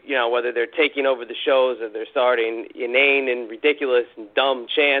dictate, whether they're taking over the shows or they're starting inane and ridiculous and dumb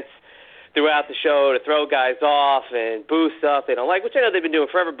chants throughout the show to throw guys off and boo stuff they don't like, which I know they've been doing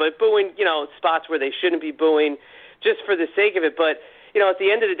forever, but booing, spots where they shouldn't be booing just for the sake of it. But at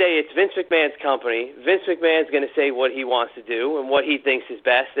the end of the day, it's Vince McMahon's company. Vince McMahon's going to say what he wants to do and what he thinks is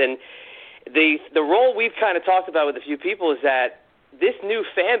best. And the role we've kind of talked about with a few people is that this new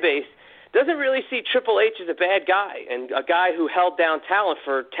fan base doesn't really see Triple H as a bad guy and a guy who held down talent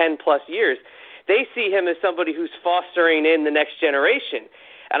for 10-plus years. They see him as somebody who's fostering in the next generation.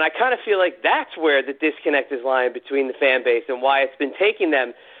 And I kind of feel like that's where the disconnect is lying between the fan base and why it's been taking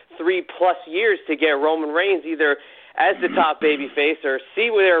them 3+ years to get Roman Reigns either as the top babyface or see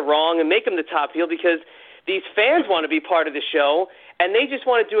where they're wrong and make him the top heel, because these fans want to be part of the show and they just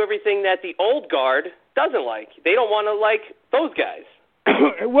want to do everything that the old guard doesn't like. They don't want to like those guys.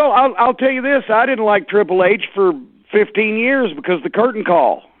 Well, I'll tell you this. I didn't like Triple H for 15 years because of the curtain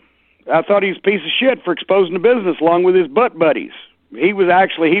call. I thought he was a piece of shit for exposing the business along with his butt buddies. He was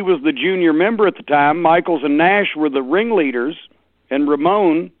the junior member at the time. Michaels and Nash were the ringleaders, and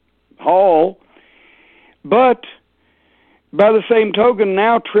Ramon Hall. But by the same token,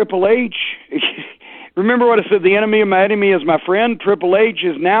 now Triple H, remember what I said, the enemy of my enemy is my friend? Triple H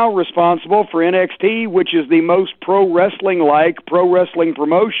is now responsible for NXT, which is the most pro wrestling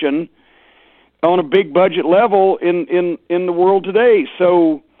promotion on a big budget level in the world today.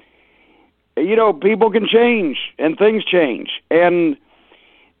 So, people can change and things change. And,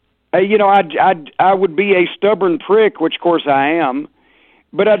 I would be a stubborn prick, which of course I am,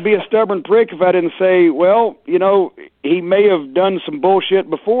 but I'd be a stubborn prick if I didn't say, well, he may have done some bullshit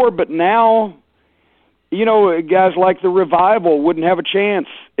before, but now you know, guys like the Revival wouldn't have a chance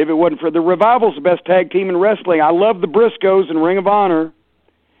if it wasn't for the Revival's the best tag team in wrestling. I love the Briscoes and Ring of Honor,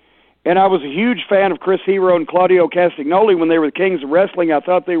 and I was a huge fan of Chris Hero and Claudio Castagnoli when they were the Kings of Wrestling. I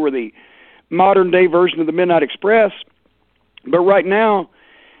thought they were the modern-day version of the Midnight Express. But right now,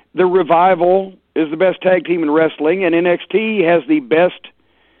 the Revival is the best tag team in wrestling, and NXT has the best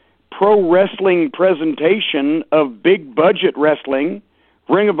pro wrestling presentation of big-budget wrestling,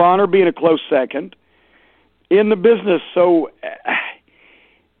 Ring of Honor being a close second, in the business. So,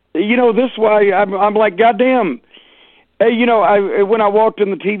 you know, this is why I'm like, goddamn. Hey, you know, when I walked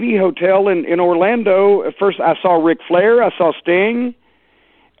in the TV hotel in Orlando, at first I saw Ric Flair, I saw Sting,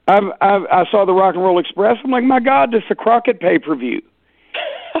 I saw the Rock and Roll Express. I'm like, my God, this is a Crockett pay-per-view.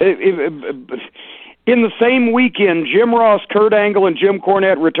 In the same weekend, Jim Ross, Kurt Angle, and Jim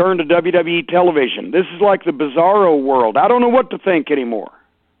Cornette returned to WWE television. This is like the bizarro world. I don't know what to think anymore.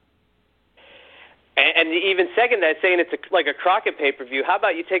 And even second that, saying it's like a Crockett pay-per-view, how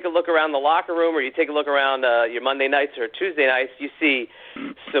about you take a look around the locker room, or you take a look around your Monday nights or Tuesday nights, you see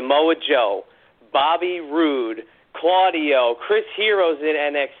Samoa Joe, Bobby Roode, Claudio, Chris Hero's in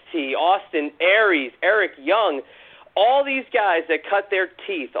NXT, Austin Aries, Eric Young, all these guys that cut their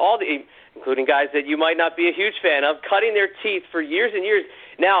teeth, including guys that you might not be a huge fan of, cutting their teeth for years and years.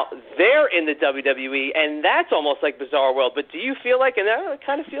 Now, they're in the WWE, and that's almost like Bizarre World. But do you feel like, and that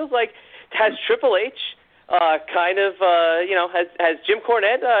kind of feels like, has Triple H has Jim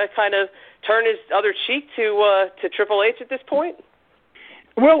Cornette kind of turned his other cheek to Triple H at this point?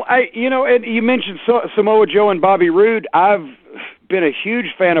 Well, and you mentioned Samoa Joe and Bobby Roode. I've been a huge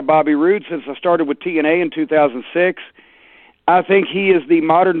fan of Bobby Roode since I started with TNA in 2006. I think he is the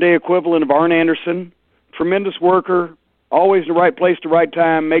modern-day equivalent of Arn Anderson. Tremendous worker, always in the right place at the right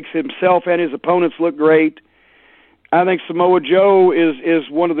time, makes himself and his opponents look great. I think Samoa Joe is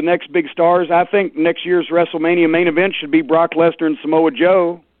one of the next big stars. I think next year's WrestleMania main event should be Brock Lesnar and Samoa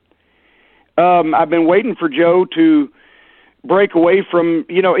Joe. I've been waiting for Joe to break away from,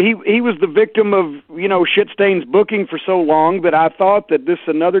 he was the victim of, shit-stains booking for so long that I thought that this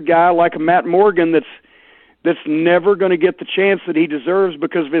another guy like a Matt Morgan that's never going to get the chance that he deserves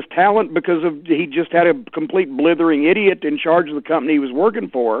because of his talent, because of he just had a complete blithering idiot in charge of the company he was working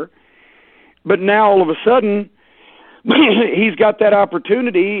for. But now all of a sudden, he's got that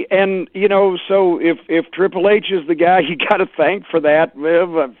opportunity, and, so if Triple H is the guy you got to thank for that,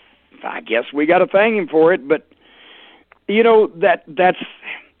 well, I guess we got to thank him for it, but that's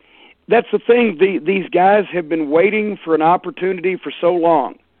the thing. These guys have been waiting for an opportunity for so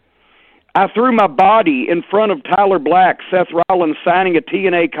long. I threw my body in front of Tyler Black, Seth Rollins signing a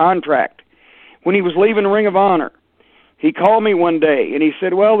TNA contract when he was leaving Ring of Honor. He called me one day, and he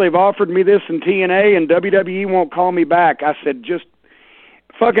said, well, they've offered me this in TNA, and WWE won't call me back. I said, just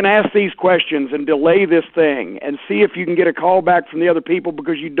fucking ask these questions and delay this thing and see if you can get a call back from the other people,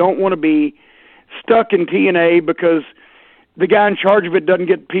 because you don't want to be stuck in TNA because the guy in charge of it doesn't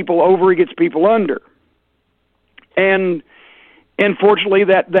get people over, he gets people under. And fortunately,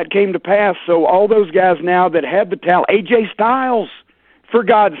 that came to pass. So all those guys now that have the talent, AJ Styles, for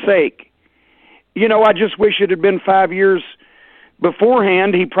God's sake, I just wish it had been 5 years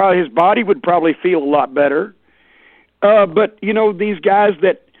beforehand. His body would probably feel a lot better. But these guys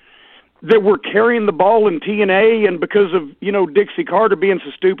that were carrying the ball in TNA, and because of Dixie Carter being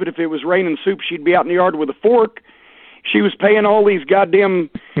so stupid, if it was raining soup, she'd be out in the yard with a fork. She was paying all these goddamn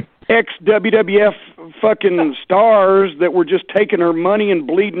ex-WWF fucking stars that were just taking her money and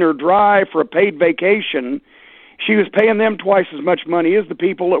bleeding her dry for a paid vacation. She was paying them twice as much money as the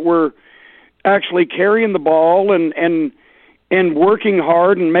people that were actually carrying the ball and working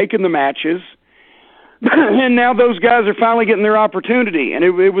hard and making the matches. And now those guys are finally getting their opportunity, and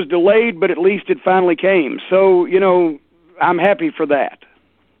it was delayed, but at least it finally came. So, I'm happy for that.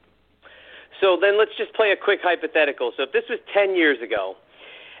 So then let's just play a quick hypothetical. So if this was 10 years ago,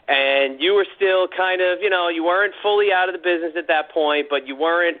 and you were still kind of, you weren't fully out of the business at that point, but you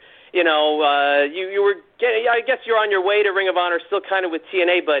weren't, you were getting, I guess you're on your way to Ring of Honor, still kind of with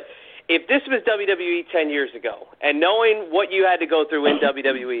TNA, but if this was WWE 10 years ago, and knowing what you had to go through in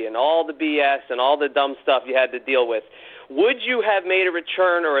WWE and all the BS and all the dumb stuff you had to deal with, would you have made a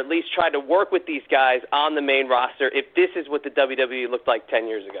return or at least tried to work with these guys on the main roster if this is what the WWE looked like 10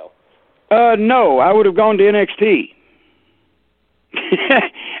 years ago? No, I would have gone to NXT.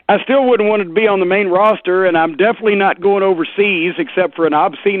 I still wouldn't want to be on the main roster, and I'm definitely not going overseas except for an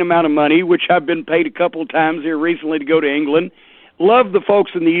obscene amount of money, which I've been paid a couple of times here recently to go to England. Love the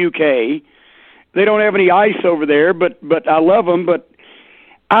folks in the UK. They don't have any ice over there, but I love them. But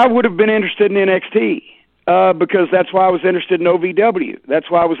I would have been interested in NXT because that's why I was interested in OVW.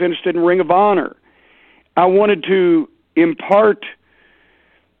 That's why I was interested in Ring of Honor. I wanted to impart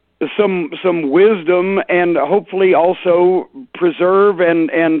some wisdom and hopefully also preserve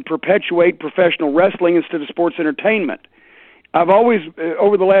and perpetuate professional wrestling instead of sports entertainment. I've always,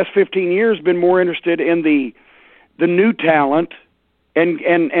 over the last 15 years, been more interested in the new talent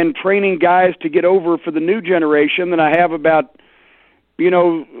and training guys to get over for the new generation than I have about,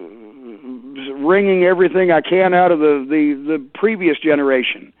 wringing everything I can out of the previous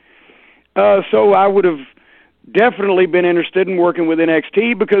generation. So I would have definitely been interested in working with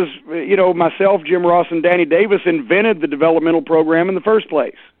NXT because, myself, Jim Ross, and Danny Davis invented the developmental program in the first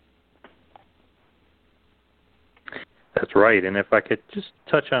place. That's right. And if I could just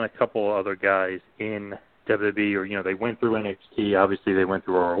touch on a couple other guys in WWE, or, they went through NXT, obviously they went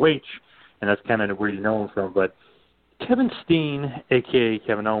through ROH, and that's kind of where you know them from, but Kevin Steen, a.k.a.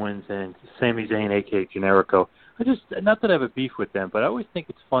 Kevin Owens, and Sami Zayn, a.k.a. Generico, not that I have a beef with them, but I always think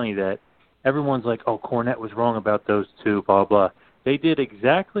it's funny that everyone's like, oh, Cornette was wrong about those two, blah, blah. They did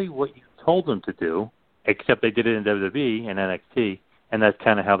exactly what you told them to do, except they did it in WWE and NXT, and that's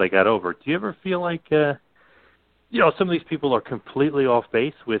kind of how they got over. Do you ever feel like, some of these people are completely off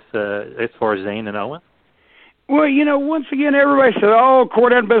base with as far as Zayn and Owens? Well, once again, everybody said, oh,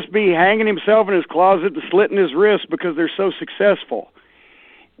 Cornette must be hanging himself in his closet and slitting his wrist because they're so successful,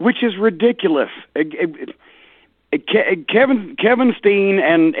 which is ridiculous. Kevin Steen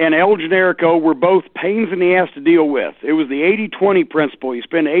and El Generico were both pains in the ass to deal with. It was the 80-20 principle. You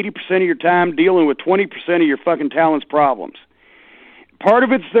spend 80% of your time dealing with 20% of your fucking talent's problems. Part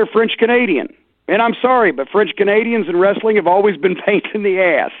of it's they're French-Canadian. And I'm sorry, but French-Canadians in wrestling have always been pains in the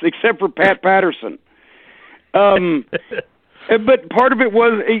ass, except for Pat Patterson. But part of it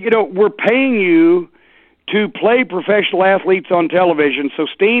was, we're paying you to play professional athletes on television. So,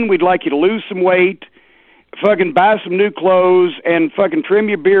 Steen, we'd like you to lose some weight, fucking buy some new clothes, and fucking trim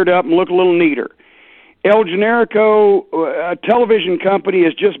your beard up and look a little neater. El Generico, a television company,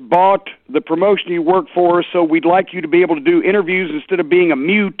 has just bought the promotion you work for, so we'd like you to be able to do interviews instead of being a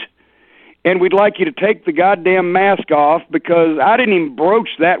mute, and we'd like you to take the goddamn mask off, because I didn't even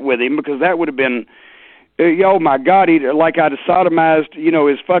broach that with him, because that would have been, oh my God, like I'd have sodomized,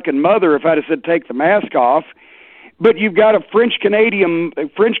 his fucking mother if I'd have said take the mask off. But you've got a French-Canadian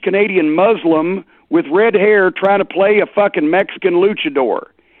Muslim with red hair trying to play a fucking Mexican luchador,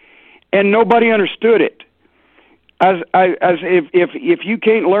 and nobody understood it. If you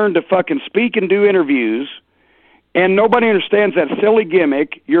can't learn to fucking speak and do interviews, and nobody understands that silly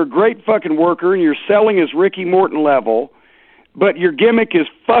gimmick, you're a great fucking worker and you're selling as Ricky Morton level, but your gimmick is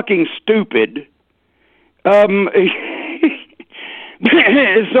fucking stupid. So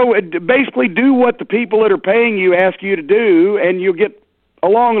basically do what the people that are paying you ask you to do, and you'll get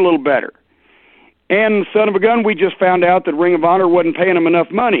along a little better. And son of a gun, we just found out that Ring of Honor wasn't paying them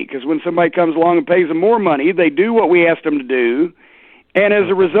enough money, because when somebody comes along and pays them more money, they do what we asked them to do, and as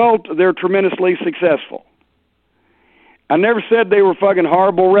a result, they're tremendously successful. I never said they were fucking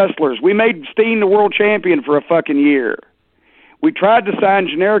horrible wrestlers. We made Steen the world champion for a fucking year. We tried to sign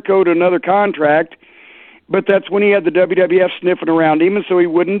Generico to another contract, but that's when he had the WWF sniffing around him, and so he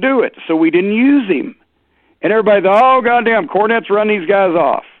wouldn't do it. So we didn't use him. And everybody thought, oh, goddamn, Cornette's run these guys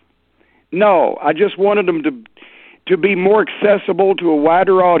off. No, I just wanted them to be more accessible to a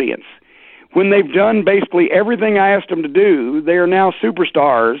wider audience. When they've done basically everything I asked them to do, they are now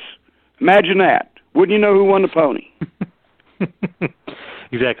superstars. Imagine that. Wouldn't you know who won the pony?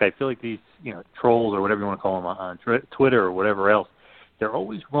 Exactly. I feel like these, trolls or whatever you want to call them on Twitter or whatever else, they're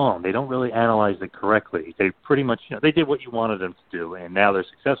always wrong. They don't really analyze it correctly. They pretty much, they did what you wanted them to do, and now they're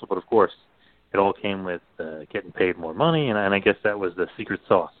successful. But of course, it all came with getting paid more money, and I guess that was the secret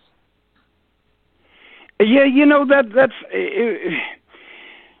sauce. Yeah, that's.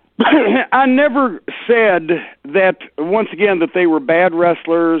 I never said that, once again, that they were bad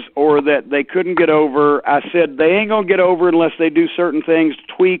wrestlers or that they couldn't get over. I said they ain't going to get over unless they do certain things to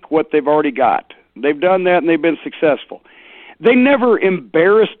tweak what they've already got. They've done that, and they've been successful. They never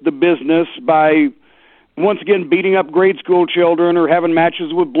embarrassed the business by, once again, beating up grade school children or having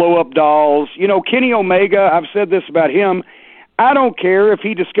matches with blow-up dolls. Kenny Omega, I've said this about him, I don't care if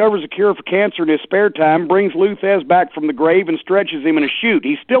he discovers a cure for cancer in his spare time, brings Lou Thesz back from the grave, and stretches him in a chute.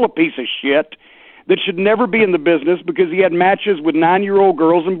 He's still a piece of shit that should never be in the business because he had matches with 9-year-old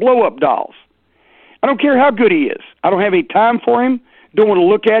girls and blow-up dolls. I don't care how good he is. I don't have any time for him, don't want to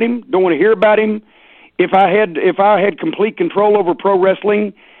look at him, don't want to hear about him. If I had complete control over pro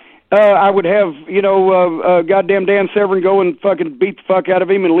wrestling, I would have, goddamn Dan Severn go and fucking beat the fuck out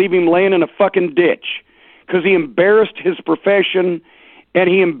of him and leave him laying in a fucking ditch. Because he embarrassed his profession, and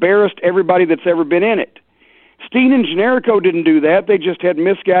he embarrassed everybody that's ever been in it. Steen and Generico didn't do that. They just had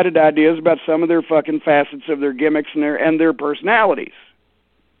misguided ideas about some of their fucking facets of their gimmicks and their personalities.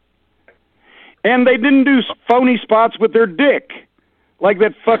 And they didn't do phony spots with their dick, like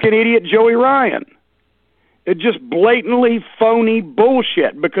that fucking idiot Joey Ryan. It just blatantly phony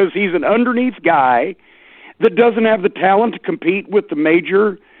bullshit because he's an underneath guy that doesn't have the talent to compete with the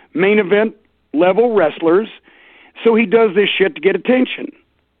major main event level wrestlers, so he does this shit to get attention.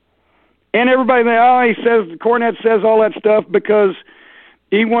 And everybody, Cornette says all that stuff because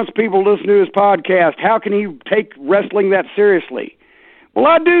he wants people to listen to his podcast. How can he take wrestling that seriously? Well,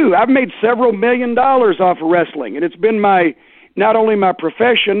 I do. I've made several $1 million off of wrestling, and it's been not only my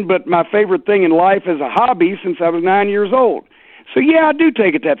profession, but my favorite thing in life as a hobby since I was 9 years old. So, yeah, I do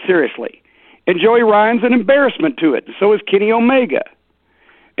take it that seriously. And Joey Ryan's an embarrassment to it. So is Kenny Omega.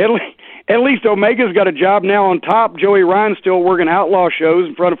 At least Omega's got a job now on top. Joey Ryan's still working outlaw shows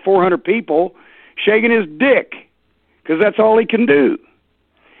in front of 400 people, shaking his dick, because that's all he can do.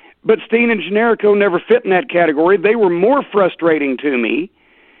 But Steen and Generico never fit in that category. They were more frustrating to me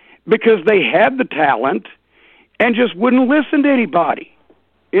because they had the talent and just wouldn't listen to anybody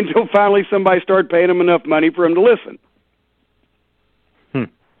until finally somebody started paying them enough money for them to listen.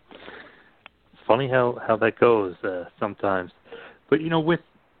 It's funny how that goes sometimes. But, with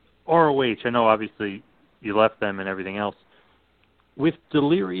ROH, I know obviously you left them and everything else. With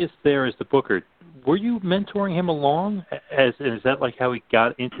Delirious there as the booker, were you mentoring him along? Is that like how he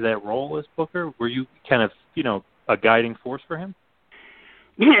got into that role as booker? Were you kind of, a guiding force for him?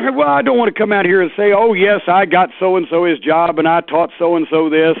 Well, I don't want to come out here and say, oh, yes, I got so-and-so his job and I taught so-and-so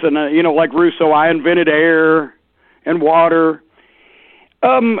this. And, like Russo, I invented air and water.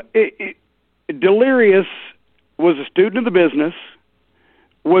 Delirious was a student of the business,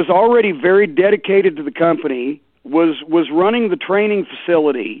 was already very dedicated to the company, was running the training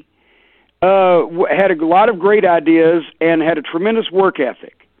facility, had a lot of great ideas, and had a tremendous work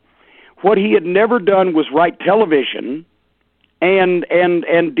ethic. What he had never done was write television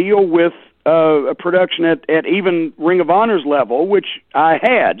and deal with a production at even Ring of Honor's level, which I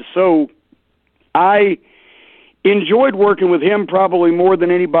had. So I enjoyed working with him probably more than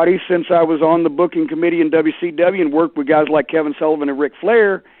anybody since I was on the booking committee in WCW and worked with guys like Kevin Sullivan and Ric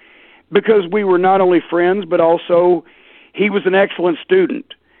Flair, because we were not only friends, but also he was an excellent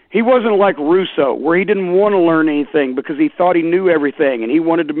student. He wasn't like Russo, where he didn't want to learn anything because he thought he knew everything, and he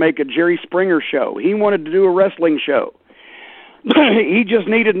wanted to make a Jerry Springer show. He wanted to do a wrestling show. He just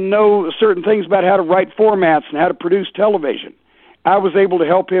needed to know certain things about how to write formats and how to produce television. I was able to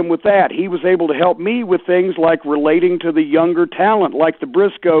help him with that. He was able to help me with things like relating to the younger talent, like the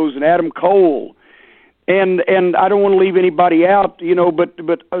Briscoes and Adam Cole. And I don't want to leave anybody out,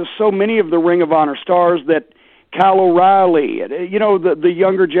 but so many of the Ring of Honor stars that Kyle O'Reilly, the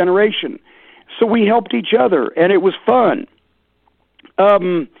younger generation. So we helped each other, and it was fun.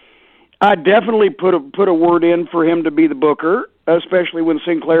 I definitely put a word in for him to be the booker, especially when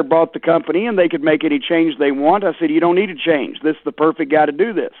Sinclair bought the company and they could make any change they want. I said, you don't need to change. This is the perfect guy to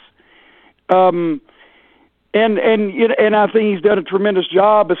do this. And I think he's done a tremendous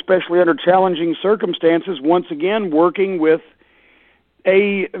job, especially under challenging circumstances, once again working with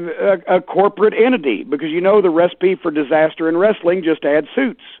a corporate entity, because the recipe for disaster in wrestling, just add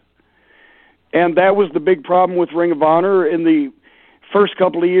suits. And that was the big problem with Ring of Honor in the first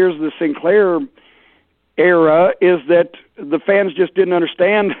couple of years of the Sinclair era, is that the fans just didn't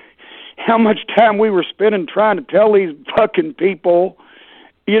understand how much time we were spending trying to tell these fucking people,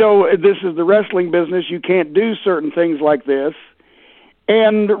 this is the wrestling business, you can't do certain things like this.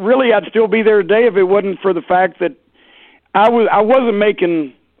 And really, I'd still be there today if it wasn't for the fact that I wasn't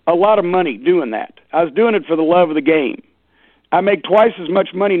making a lot of money doing that. I was doing it for the love of the game. I make twice as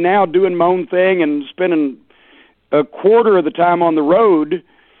much money now doing my own thing and spending a quarter of the time on the road,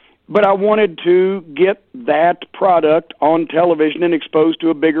 but I wanted to get that product on television and exposed to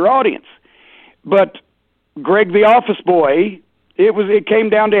a bigger audience. But Greg the Office Boy, it came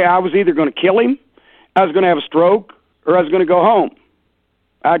down to I was either going to kill him, I was going to have a stroke, or I was going to go home.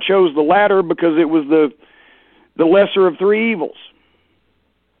 I chose the latter because it was the lesser of three evils.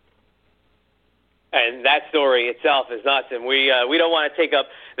 And that story itself is nuts, and we don't want to take up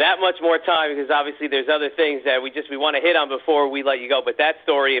that much more time because obviously there's other things that we want to hit on before we let you go. But that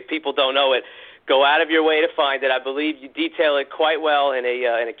story, if people don't know it, go out of your way to find it. I believe you detail it quite well in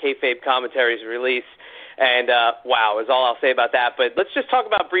a Kayfabe Commentaries release. And wow, is all I'll say about that. But let's just talk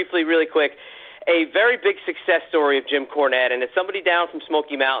about briefly, really quick, a very big success story of Jim Cornette, and it's somebody down from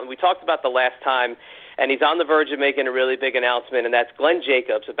Smoky Mountain. We talked about the last time, and he's on the verge of making a really big announcement, and that's Glenn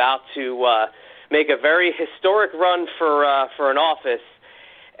Jacobs about to make a very historic run for an office.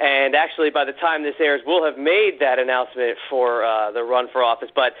 And actually, by the time this airs, we'll have made that announcement for the run for office.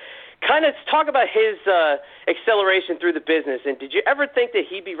 But kind of talk about his acceleration through the business. And did you ever think that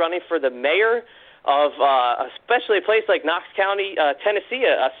he'd be running for the mayor of especially a place like Knox County, Tennessee,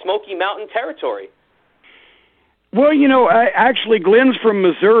 a Smoky Mountain territory? Well, actually, Glenn's from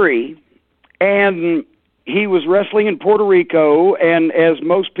Missouri, and he was wrestling in Puerto Rico, and as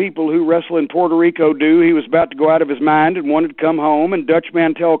most people who wrestle in Puerto Rico do, he was about to go out of his mind and wanted to come home, and Dutch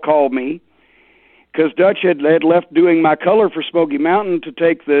Mantell called me, because Dutch had left doing my color for Smoky Mountain to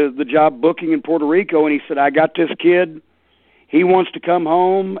take the job booking in Puerto Rico, and he said, I got this kid. He wants to come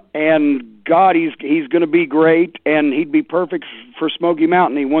home, and God, he's going to be great, and he'd be perfect for Smoky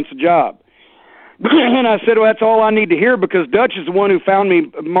Mountain. He wants a job. And I said, well, that's all I need to hear, because Dutch is the one who found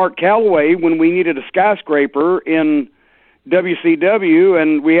me Mark Calloway when we needed a skyscraper in WCW,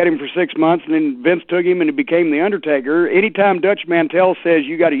 and we had him for 6 months, and then Vince took him, and he became The Undertaker. Anytime Dutch Mantell says,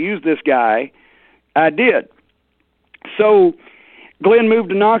 you got to use this guy, I did. So Glenn moved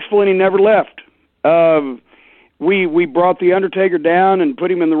to Knoxville, and he never left. We brought The Undertaker down and put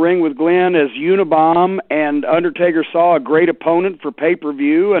him in the ring with Glenn as Unabomb, and Undertaker saw a great opponent for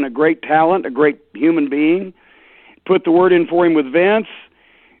pay-per-view and a great talent, a great human being. Put the word in for him with Vince,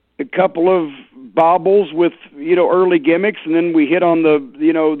 a couple of bobbles with, early gimmicks, and then we hit on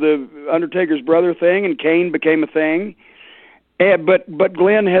the Undertaker's brother thing, and Kane became a thing. But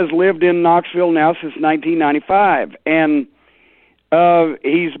Glenn has lived in Knoxville now since 1995, and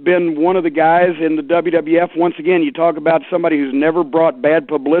he's been one of the guys in the WWF. Once again, you talk about somebody who's never brought bad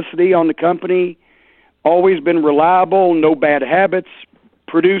publicity on the company, always been reliable, no bad habits,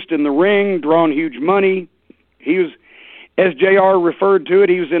 produced in the ring, drawn huge money. He was, as JR referred to it,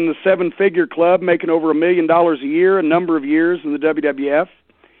 he was in the seven-figure club, making over $1 million a year, a number of years in the WWF.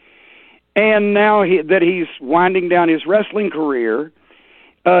 And now that he's winding down his wrestling career,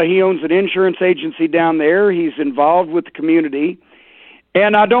 he owns an insurance agency down there. He's involved with the community.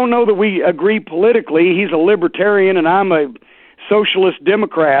 And I don't know that we agree politically. He's a libertarian, and I'm a socialist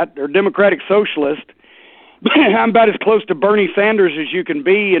Democrat, or democratic socialist. I'm about as close to Bernie Sanders as you can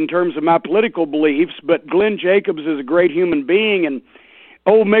be in terms of my political beliefs, but Glenn Jacobs is a great human being, and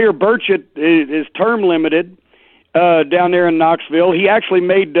old Mayor Burchett is term limited down there in Knoxville. He actually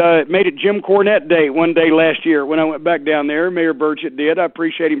made it Jim Cornette Day one day last year when I went back down there. Mayor Burchett did. I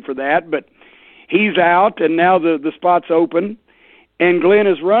appreciate him for that, but he's out, and now the spot's open. And Glenn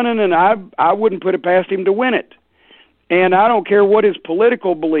is running, and I wouldn't put it past him to win it. And I don't care what his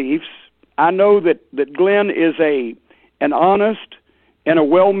political beliefs. I know that Glenn is an honest and a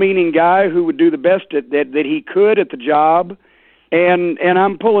well-meaning guy who would do the best that he could at the job, and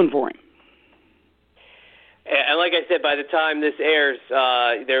I'm pulling for him. And like I said, by the time this airs,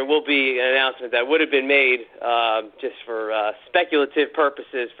 there will be an announcement that would have been made just for speculative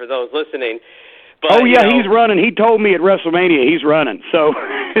purposes for those listening. But, he's running. He told me at WrestleMania he's running. So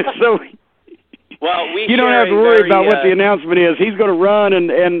well, you don't have to worry about what the announcement is. He's going to run,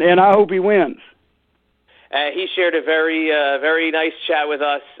 and I hope he wins. He shared a very nice chat with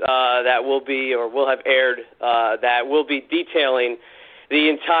us that will have aired that will be detailing the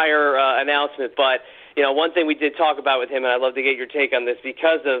entire announcement. But one thing we did talk about with him, and I'd love to get your take on this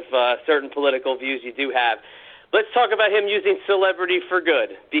because of certain political views you do have. Let's talk about him using celebrity for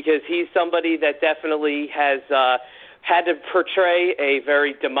good, because he's somebody that definitely has had to portray a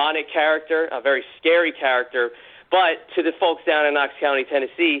very demonic character, a very scary character. But to the folks down in Knox County,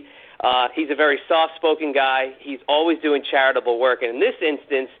 Tennessee, he's a very soft-spoken guy. He's always doing charitable work. And in this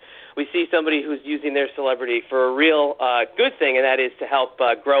instance, we see somebody who's using their celebrity for a real good thing, and that is to help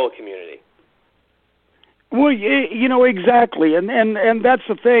grow a community. Well, exactly. And that's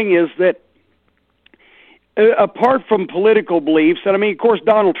the thing is that apart from political beliefs, and I mean, of course,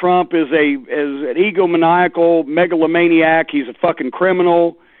 Donald Trump is an egomaniacal megalomaniac. He's a fucking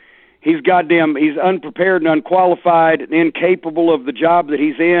criminal. He's unprepared and unqualified and incapable of the job that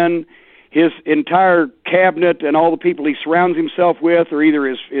he's in. His entire cabinet and all the people he surrounds himself with are either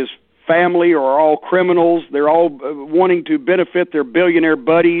his family or are all criminals. They're all wanting to benefit their billionaire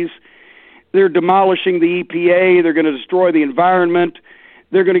buddies. They're demolishing the EPA. They're going to destroy the environment.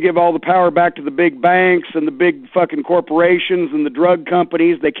 They're going to give all the power back to the big banks and the big fucking corporations and the drug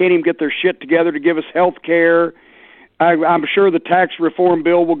companies. They can't even get their shit together to give us health care. I'm sure the tax reform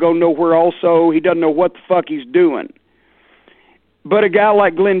bill will go nowhere also. He doesn't know what the fuck he's doing. But a guy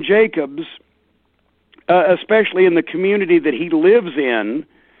like Glenn Jacobs, especially in the community that he lives in,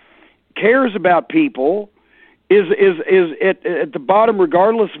 cares about people, is at the bottom,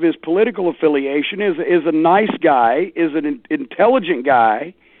 regardless of his political affiliation, is a nice guy, is an intelligent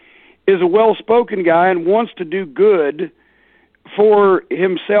guy, is a well-spoken guy, and wants to do good for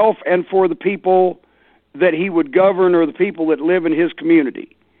himself and for the people that he would govern or the people that live in his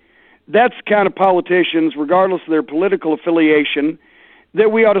community. That's the kind of politicians, regardless of their political affiliation,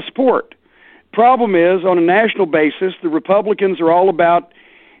 that we ought to support. Problem is, on a national basis, the Republicans are all about,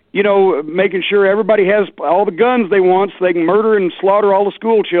 making sure everybody has all the guns they want so they can murder and slaughter all the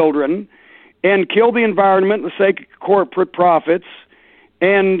school children and kill the environment for the sake of corporate profits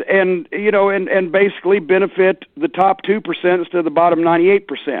and basically benefit the top 2% instead of the bottom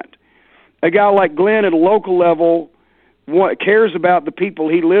 98%. A guy like Glenn at a local level cares about the people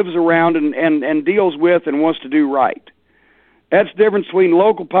he lives around and deals with and wants to do right. That's the difference between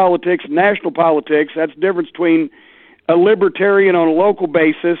local politics and national politics. That's the difference between a libertarian on a local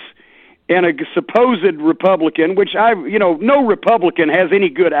basis and a supposed Republican, which no Republican has any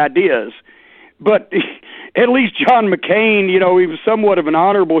good ideas. But at least John McCain, he was somewhat of an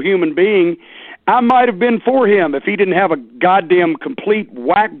honorable human being. I might have been for him if he didn't have a goddamn complete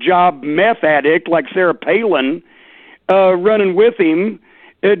whack job meth addict like Sarah Palin running with him.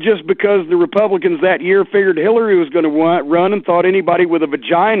 Just because the Republicans that year figured Hillary was going to run and thought anybody with a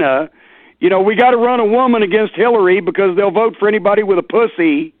vagina, we got to run a woman against Hillary because they'll vote for anybody with a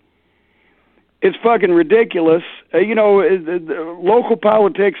pussy. It's fucking ridiculous. Local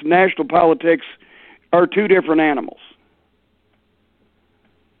politics, national politics are two different animals.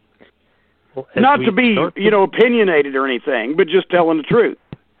 Well, not to be, opinionated or anything, but just telling the truth.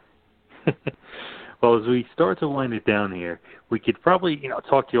 Well, as we start to wind it down here, we could probably,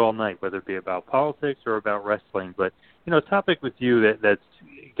 talk to you all night, whether it be about politics or about wrestling. But, a topic with you that's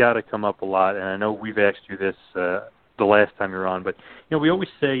got to come up a lot, and I know we've asked you this the last time you were on, but, we always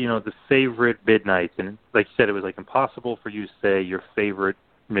say, the favorite midnights. And like you said, it was like impossible for you to say your favorite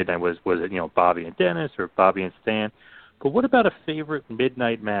midnight. Was it, Bobby and Dennis or Bobby and Stan? But what about a favorite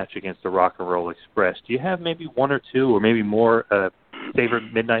midnight match against the Rock and Roll Express? Do you have maybe one or two or maybe more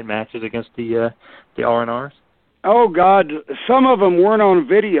favorite midnight matches against the R&Rs? Oh, God. Some of them weren't on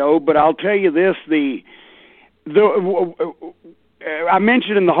video, but I'll tell you this. I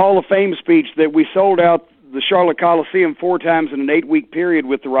mentioned in the Hall of Fame speech that we sold out the Charlotte Coliseum 4 times in an 8-week period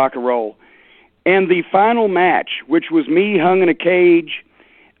with the Rock and Roll. And the final match, which was me hung in a cage,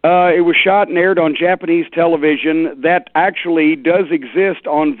 it was shot and aired on Japanese television. That actually does exist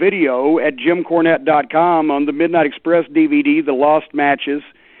on video at JimCornette.com on the Midnight Express DVD, The Lost Matches,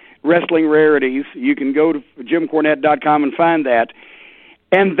 Wrestling Rarities. You can go to JimCornette.com and find that.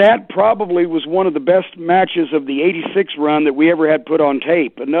 And that probably was one of the best matches of the 86 run that we ever had put on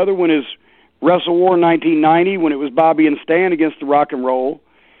tape. Another one is Wrestle War 1990 when it was Bobby and Stan against the Rock and Roll.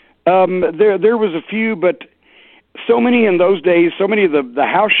 There was a few, but so many in those days, so many of the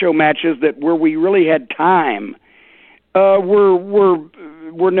house show matches where we really had time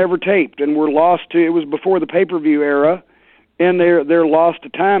were never taped and were lost to. It was before the pay-per-view era, and they're lost to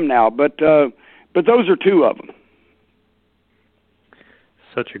time now. But those are two of them.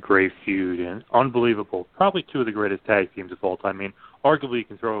 Such a great feud and unbelievable. Probably two of the greatest tag teams of all time. I mean, arguably you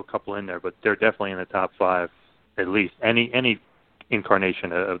can throw a couple in there, but they're definitely in the top 5 at least. Any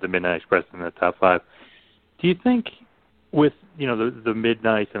incarnation of the Midnight Express in the top 5. Do you think with, the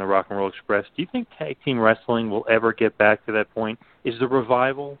Midnights and the Rock and Roll Express, do you think tag team wrestling will ever get back to that point? Is the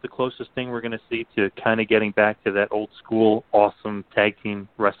Revival the closest thing we're going to see to kind of getting back to that old school, awesome tag team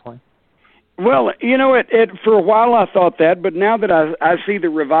wrestling? Well, for a while I thought that, but now that I see the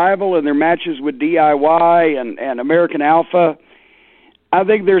Revival and their matches with DIY and American Alpha, I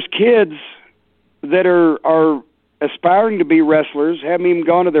think there's kids that are aspiring to be wrestlers, haven't even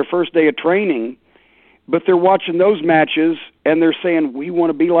gone to their first day of training, but they're watching those matches and they're saying, we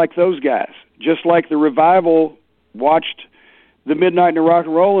want to be like those guys. Just like the Revival watched the Midnight and the Rock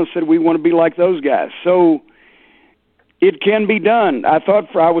and Roll and said, we want to be like those guys. So it can be done. I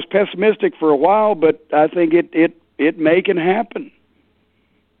was pessimistic for a while, but I think it may can happen.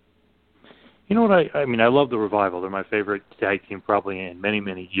 You know what I mean, I love the Revival. They're my favorite tag team probably in many,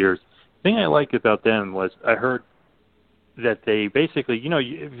 many years. The thing I liked about them was I heard that they basically,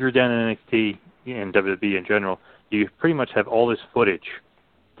 if you're down in NXT and WWE in general, you pretty much have all this footage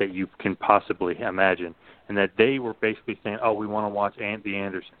that you can possibly imagine, and that they were basically saying, oh, we want to watch the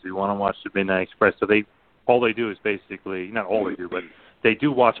Andersons, we want to watch the Midnight Express. So all they do is basically, not all they do, but they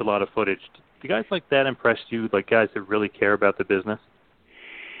do watch a lot of footage. Do guys like that impress you, like guys that really care about the business?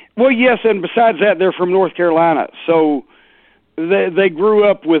 Well, yes, and besides that, they're from North Carolina, so they grew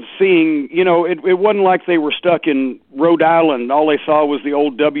up with seeing, it wasn't like they were stuck in Rhode Island. All they saw was the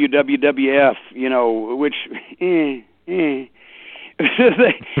old WWF, which,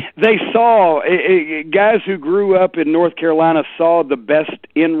 they saw, guys who grew up in North Carolina saw the best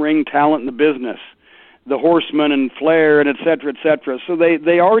in-ring talent in the business. the Horseman and Flair and et cetera, et cetera. So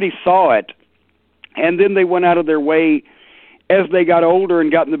they already saw it. And then they went out of their way as they got older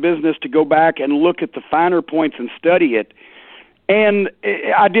and got in the business to go back and look at the finer points and study it. And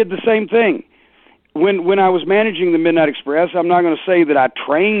I did the same thing. When I was managing the Midnight Express, I'm not going to say that I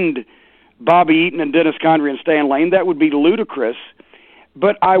trained Bobby Eaton and Dennis Condrey and Stan Lane. That would be ludicrous.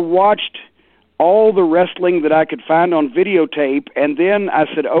 But I watched all the wrestling that I could find on videotape, and then I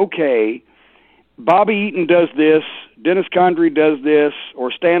said, okay, Bobby Eaton does this, Dennis Condrey does this,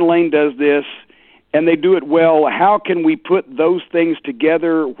 or Stan Lane does this, and they do it well. How can we put those things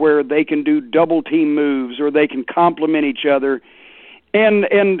together where they can do double team moves or they can complement each other? And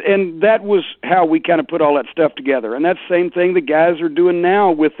that was how we kind of put all that stuff together. And that's the same thing the guys are doing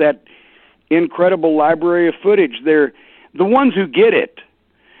now with that incredible library of footage. They're the ones who get it.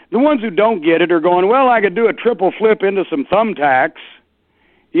 The ones who don't get it are going, well, I could do a triple flip into some thumbtacks,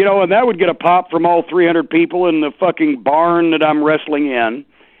 you know, and that would get a pop from all 300 people in the fucking barn that I'm wrestling in.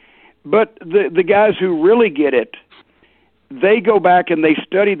 But the guys who really get it, they go back and they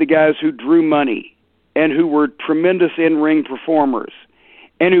study the guys who drew money and who were tremendous in-ring performers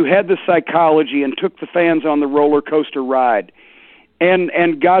and who had the psychology and took the fans on the roller coaster ride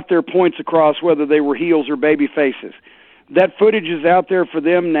and got their points across, whether they were heels or baby faces. That footage is out there for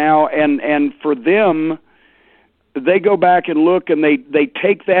them now, and for them, they go back and look and they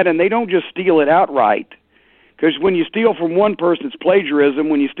take that and they don't just steal it outright. Because when you steal from one person, it's plagiarism.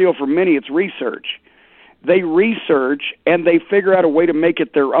 When you steal from many, it's research. They research and they figure out a way to make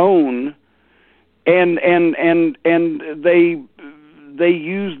it their own, and they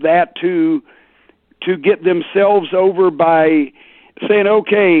use that to get themselves over by saying,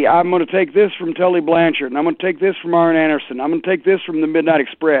 okay, I'm going to take this from Tully Blanchard, and I'm going to take this from Arn Anderson, I'm going to take this from the Midnight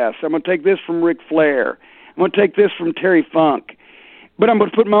Express, I'm going to take this from Ric Flair, I'm going to take this from Terry Funk, but I'm going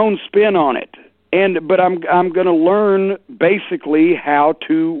to put my own spin on it. But I'm going to learn basically how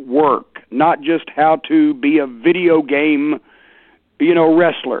to work, not just how to be a video game, you know,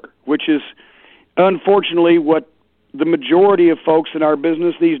 wrestler, which is unfortunately what the majority of folks in our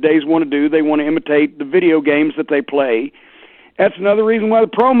business these days want to do. They want to imitate the video games that they play. That's another reason why the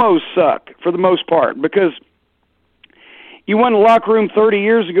promos suck for the most part, because you went in the locker room 30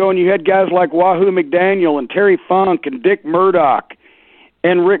 years ago and you had guys like Wahoo McDaniel and Terry Funk and Dick Murdoch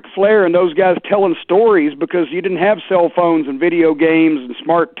and Ric Flair and those guys telling stories, because you didn't have cell phones and video games and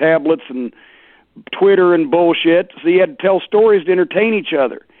smart tablets and Twitter and bullshit, so you had to tell stories to entertain each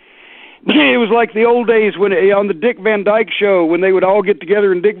other. It was like the old days when on the Dick Van Dyke Show, when they would all get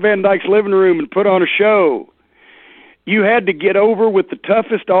together in Dick Van Dyke's living room and put on a show. You had to get over with the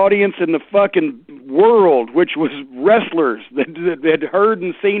toughest audience in the fucking world, which was wrestlers that had heard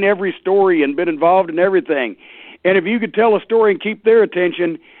and seen every story and been involved in everything. And if you could tell a story and keep their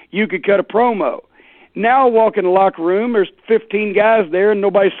attention, you could cut a promo. Now I walk in the locker room, there's 15 guys there, and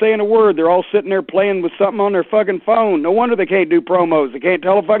nobody's saying a word. They're all sitting there playing with something on their fucking phone. No wonder they can't do promos. They can't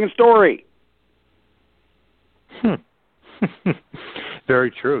tell a fucking story.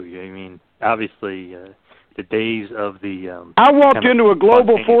 Very true. I mean, obviously, the days of the... I walked into a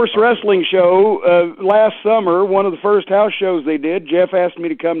Global Force Wrestling show last summer, one of the first house shows they did. Jeff asked me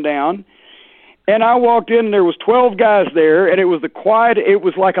to come down. And I walked in, and there was 12 guys there, and it was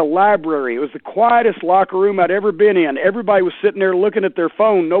like a library. It was the quietest locker room I'd ever been in. Everybody was sitting there looking at their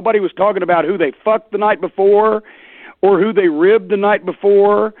phone. Nobody was talking about who they fucked the night before, or who they ribbed the night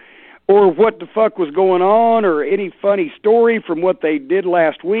before, or what the fuck was going on, or any funny story from what they did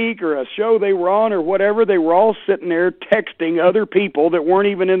last week, or a show they were on, or whatever. They were all sitting there texting other people that weren't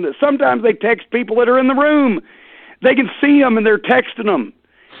even in the... Sometimes they text people that are in the room. They can see them, and they're texting them.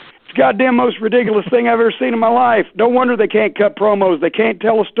 It's the goddamn most ridiculous thing I've ever seen in my life. No wonder they can't cut promos. They can't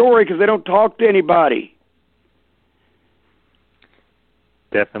tell a story because they don't talk to anybody.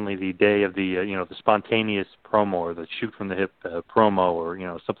 Definitely the day of the the spontaneous promo or the shoot from the hip promo, or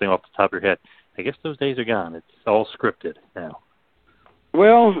something off the top of your head. I guess those days are gone. It's all scripted now.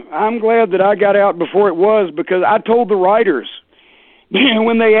 Well, I'm glad that I got out before it was, because I told the writers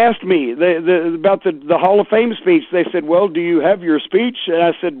when they asked me about the Hall of Fame speech, they said, well, do you have your speech? And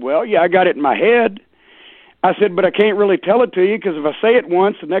I said, well, yeah, I got it in my head. I said, but I can't really tell it to you, because if I say it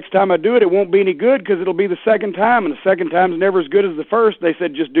once, the next time I do it, it won't be any good, because it'll be the second time, and the second time's never as good as the first. They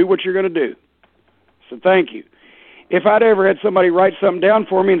said, just do what you're going to do. So thank you. If I'd ever had somebody write something down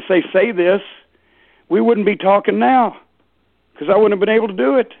for me and say this, we wouldn't be talking now, because I wouldn't have been able to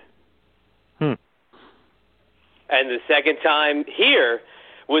do it. And the second time here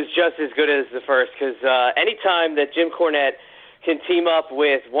was just as good as the first, because any time that Jim Cornette can team up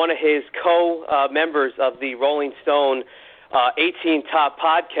with one of his co-members of the Rolling Stone 18 top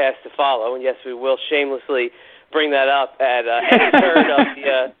podcasts to follow. And yes, we will shamelessly bring that up at any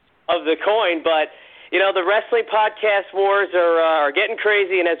turn of the coin. But, you know, the wrestling podcast wars are getting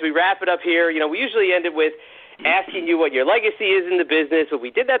crazy. And as we wrap it up here, you know, we usually end it with asking you what your legacy is in the business, but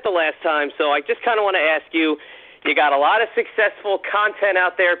we did that the last time. So I just kind of want to ask you, you got a lot of successful content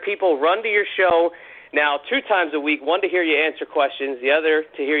out there. People run to your show now 2 times a week, one to hear you answer questions, the other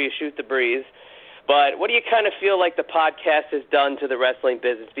to hear you shoot the breeze. But what do you kind of feel like the podcast has done to the wrestling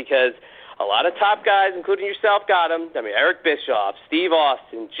business? Because a lot of top guys, including yourself, got them. I mean, Eric Bischoff, Steve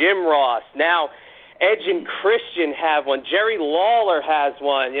Austin, Jim Ross. Now Edge and Christian have one. Jerry Lawler has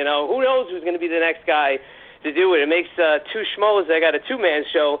one. You know, who knows who's going to be the next guy to do it. It makes 2 schmoes that got a 2-man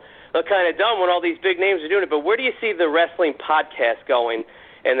show look kind of dumb when all these big names are doing it. But where do you see the wrestling podcast going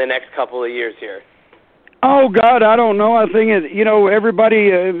in the next couple of years here? Oh, God, I don't know. I think, you know, everybody,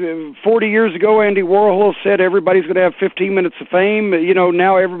 40 years ago, Andy Warhol said everybody's going to have 15 minutes of fame. You know,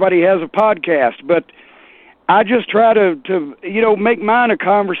 now everybody has a podcast. But I just try to you know, make mine a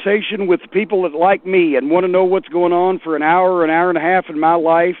conversation with people that like me and want to know what's going on for an hour and a half in my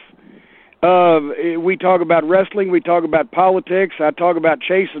life. We talk about wrestling. We talk about politics. I talk about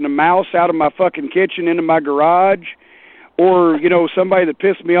chasing a mouse out of my fucking kitchen into my garage, or, you know, somebody that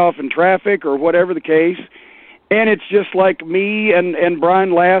pissed me off in traffic, or whatever the case. And it's just like me and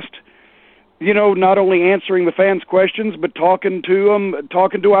Brian Last, you know, not only answering the fans' questions, but talking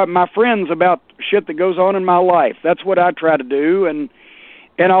to my friends about shit that goes on in my life. That's what I try to do, and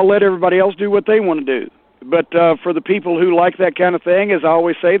I'll let everybody else do what they want to do. But for the people who like that kind of thing, as I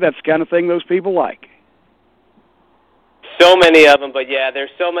always say, that's the kind of thing those people like. So many of them, but yeah, there's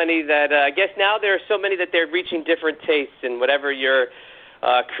so many that I guess now there are so many that they're reaching different tastes and whatever your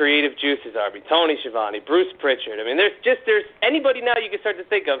creative juices are. I mean, Tony Schiavone, Bruce Pritchard. I mean, there's anybody now you can start to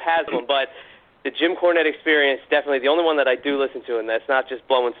think of has one, but the Jim Cornette Experience, definitely the only one that I do listen to, and that's not just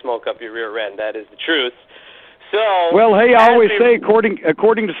blowing smoke up your rear end. That is the truth. So, well, hey, I always say, according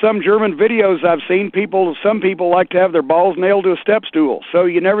to some German videos I've seen, some people like to have their balls nailed to a step stool. So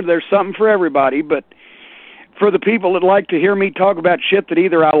there's something for everybody. But for the people that like to hear me talk about shit that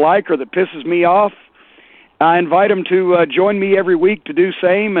either I like or that pisses me off, I invite them to join me every week to do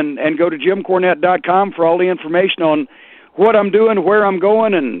same, and go to JimCornette.com for all the information on what I'm doing, where I'm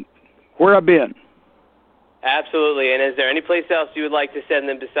going, and where I've been. Absolutely. And is there any place else you would like to send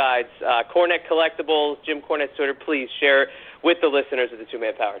them besides Cornette Collectibles, Jim Cornette Twitter? Please share with the listeners of the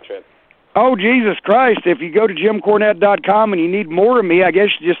 2-Man Power Trip. Oh, Jesus Christ. If you go to JimCornette.com and you need more of me, I guess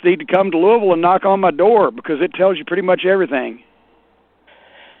you just need to come to Louisville and knock on my door, because it tells you pretty much everything.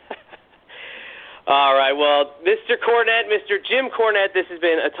 All right. Well, Mr. Cornette, Mr. Jim Cornette, this has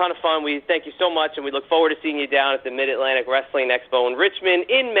been a ton of fun. We thank you so much, and we look forward to seeing you down at the Mid-Atlantic Wrestling Expo in Richmond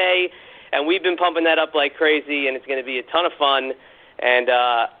in May. And we've been pumping that up like crazy, and it's going to be a ton of fun. And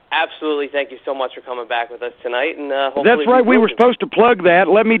absolutely, thank you so much for coming back with us tonight. And hopefully that's right. We were supposed to plug that.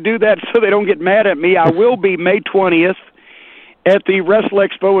 Let me do that so they don't get mad at me. I will be May 20th at the Wrestle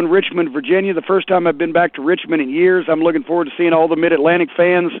Expo in Richmond, Virginia. The first time I've been back to Richmond in years. I'm looking forward to seeing all the Mid-Atlantic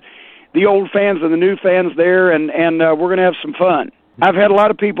fans, the old fans and the new fans there, and we're going to have some fun. I've had a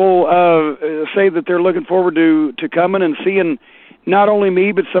lot of people say that they're looking forward to coming and seeing not only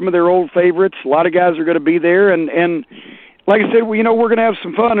me, but some of their old favorites. A lot of guys are going to be there, and like I said, we're going to have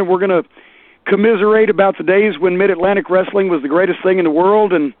some fun, and we're going to commiserate about the days when Mid-Atlantic Wrestling was the greatest thing in the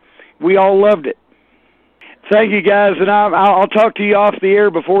world, and we all loved it. Thank you, guys, and I'll talk to you off the air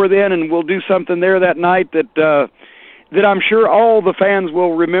before then, and we'll do something there that night that I'm sure all the fans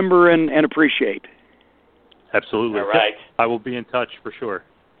will remember and appreciate. Absolutely. All right. I will be in touch for sure.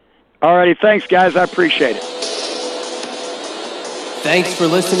 All righty. Thanks, guys. I appreciate it. Thanks for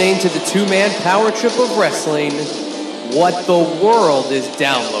listening to the 2-Man Power Trip of Wrestling. What the world is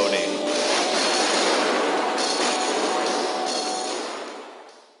downloading.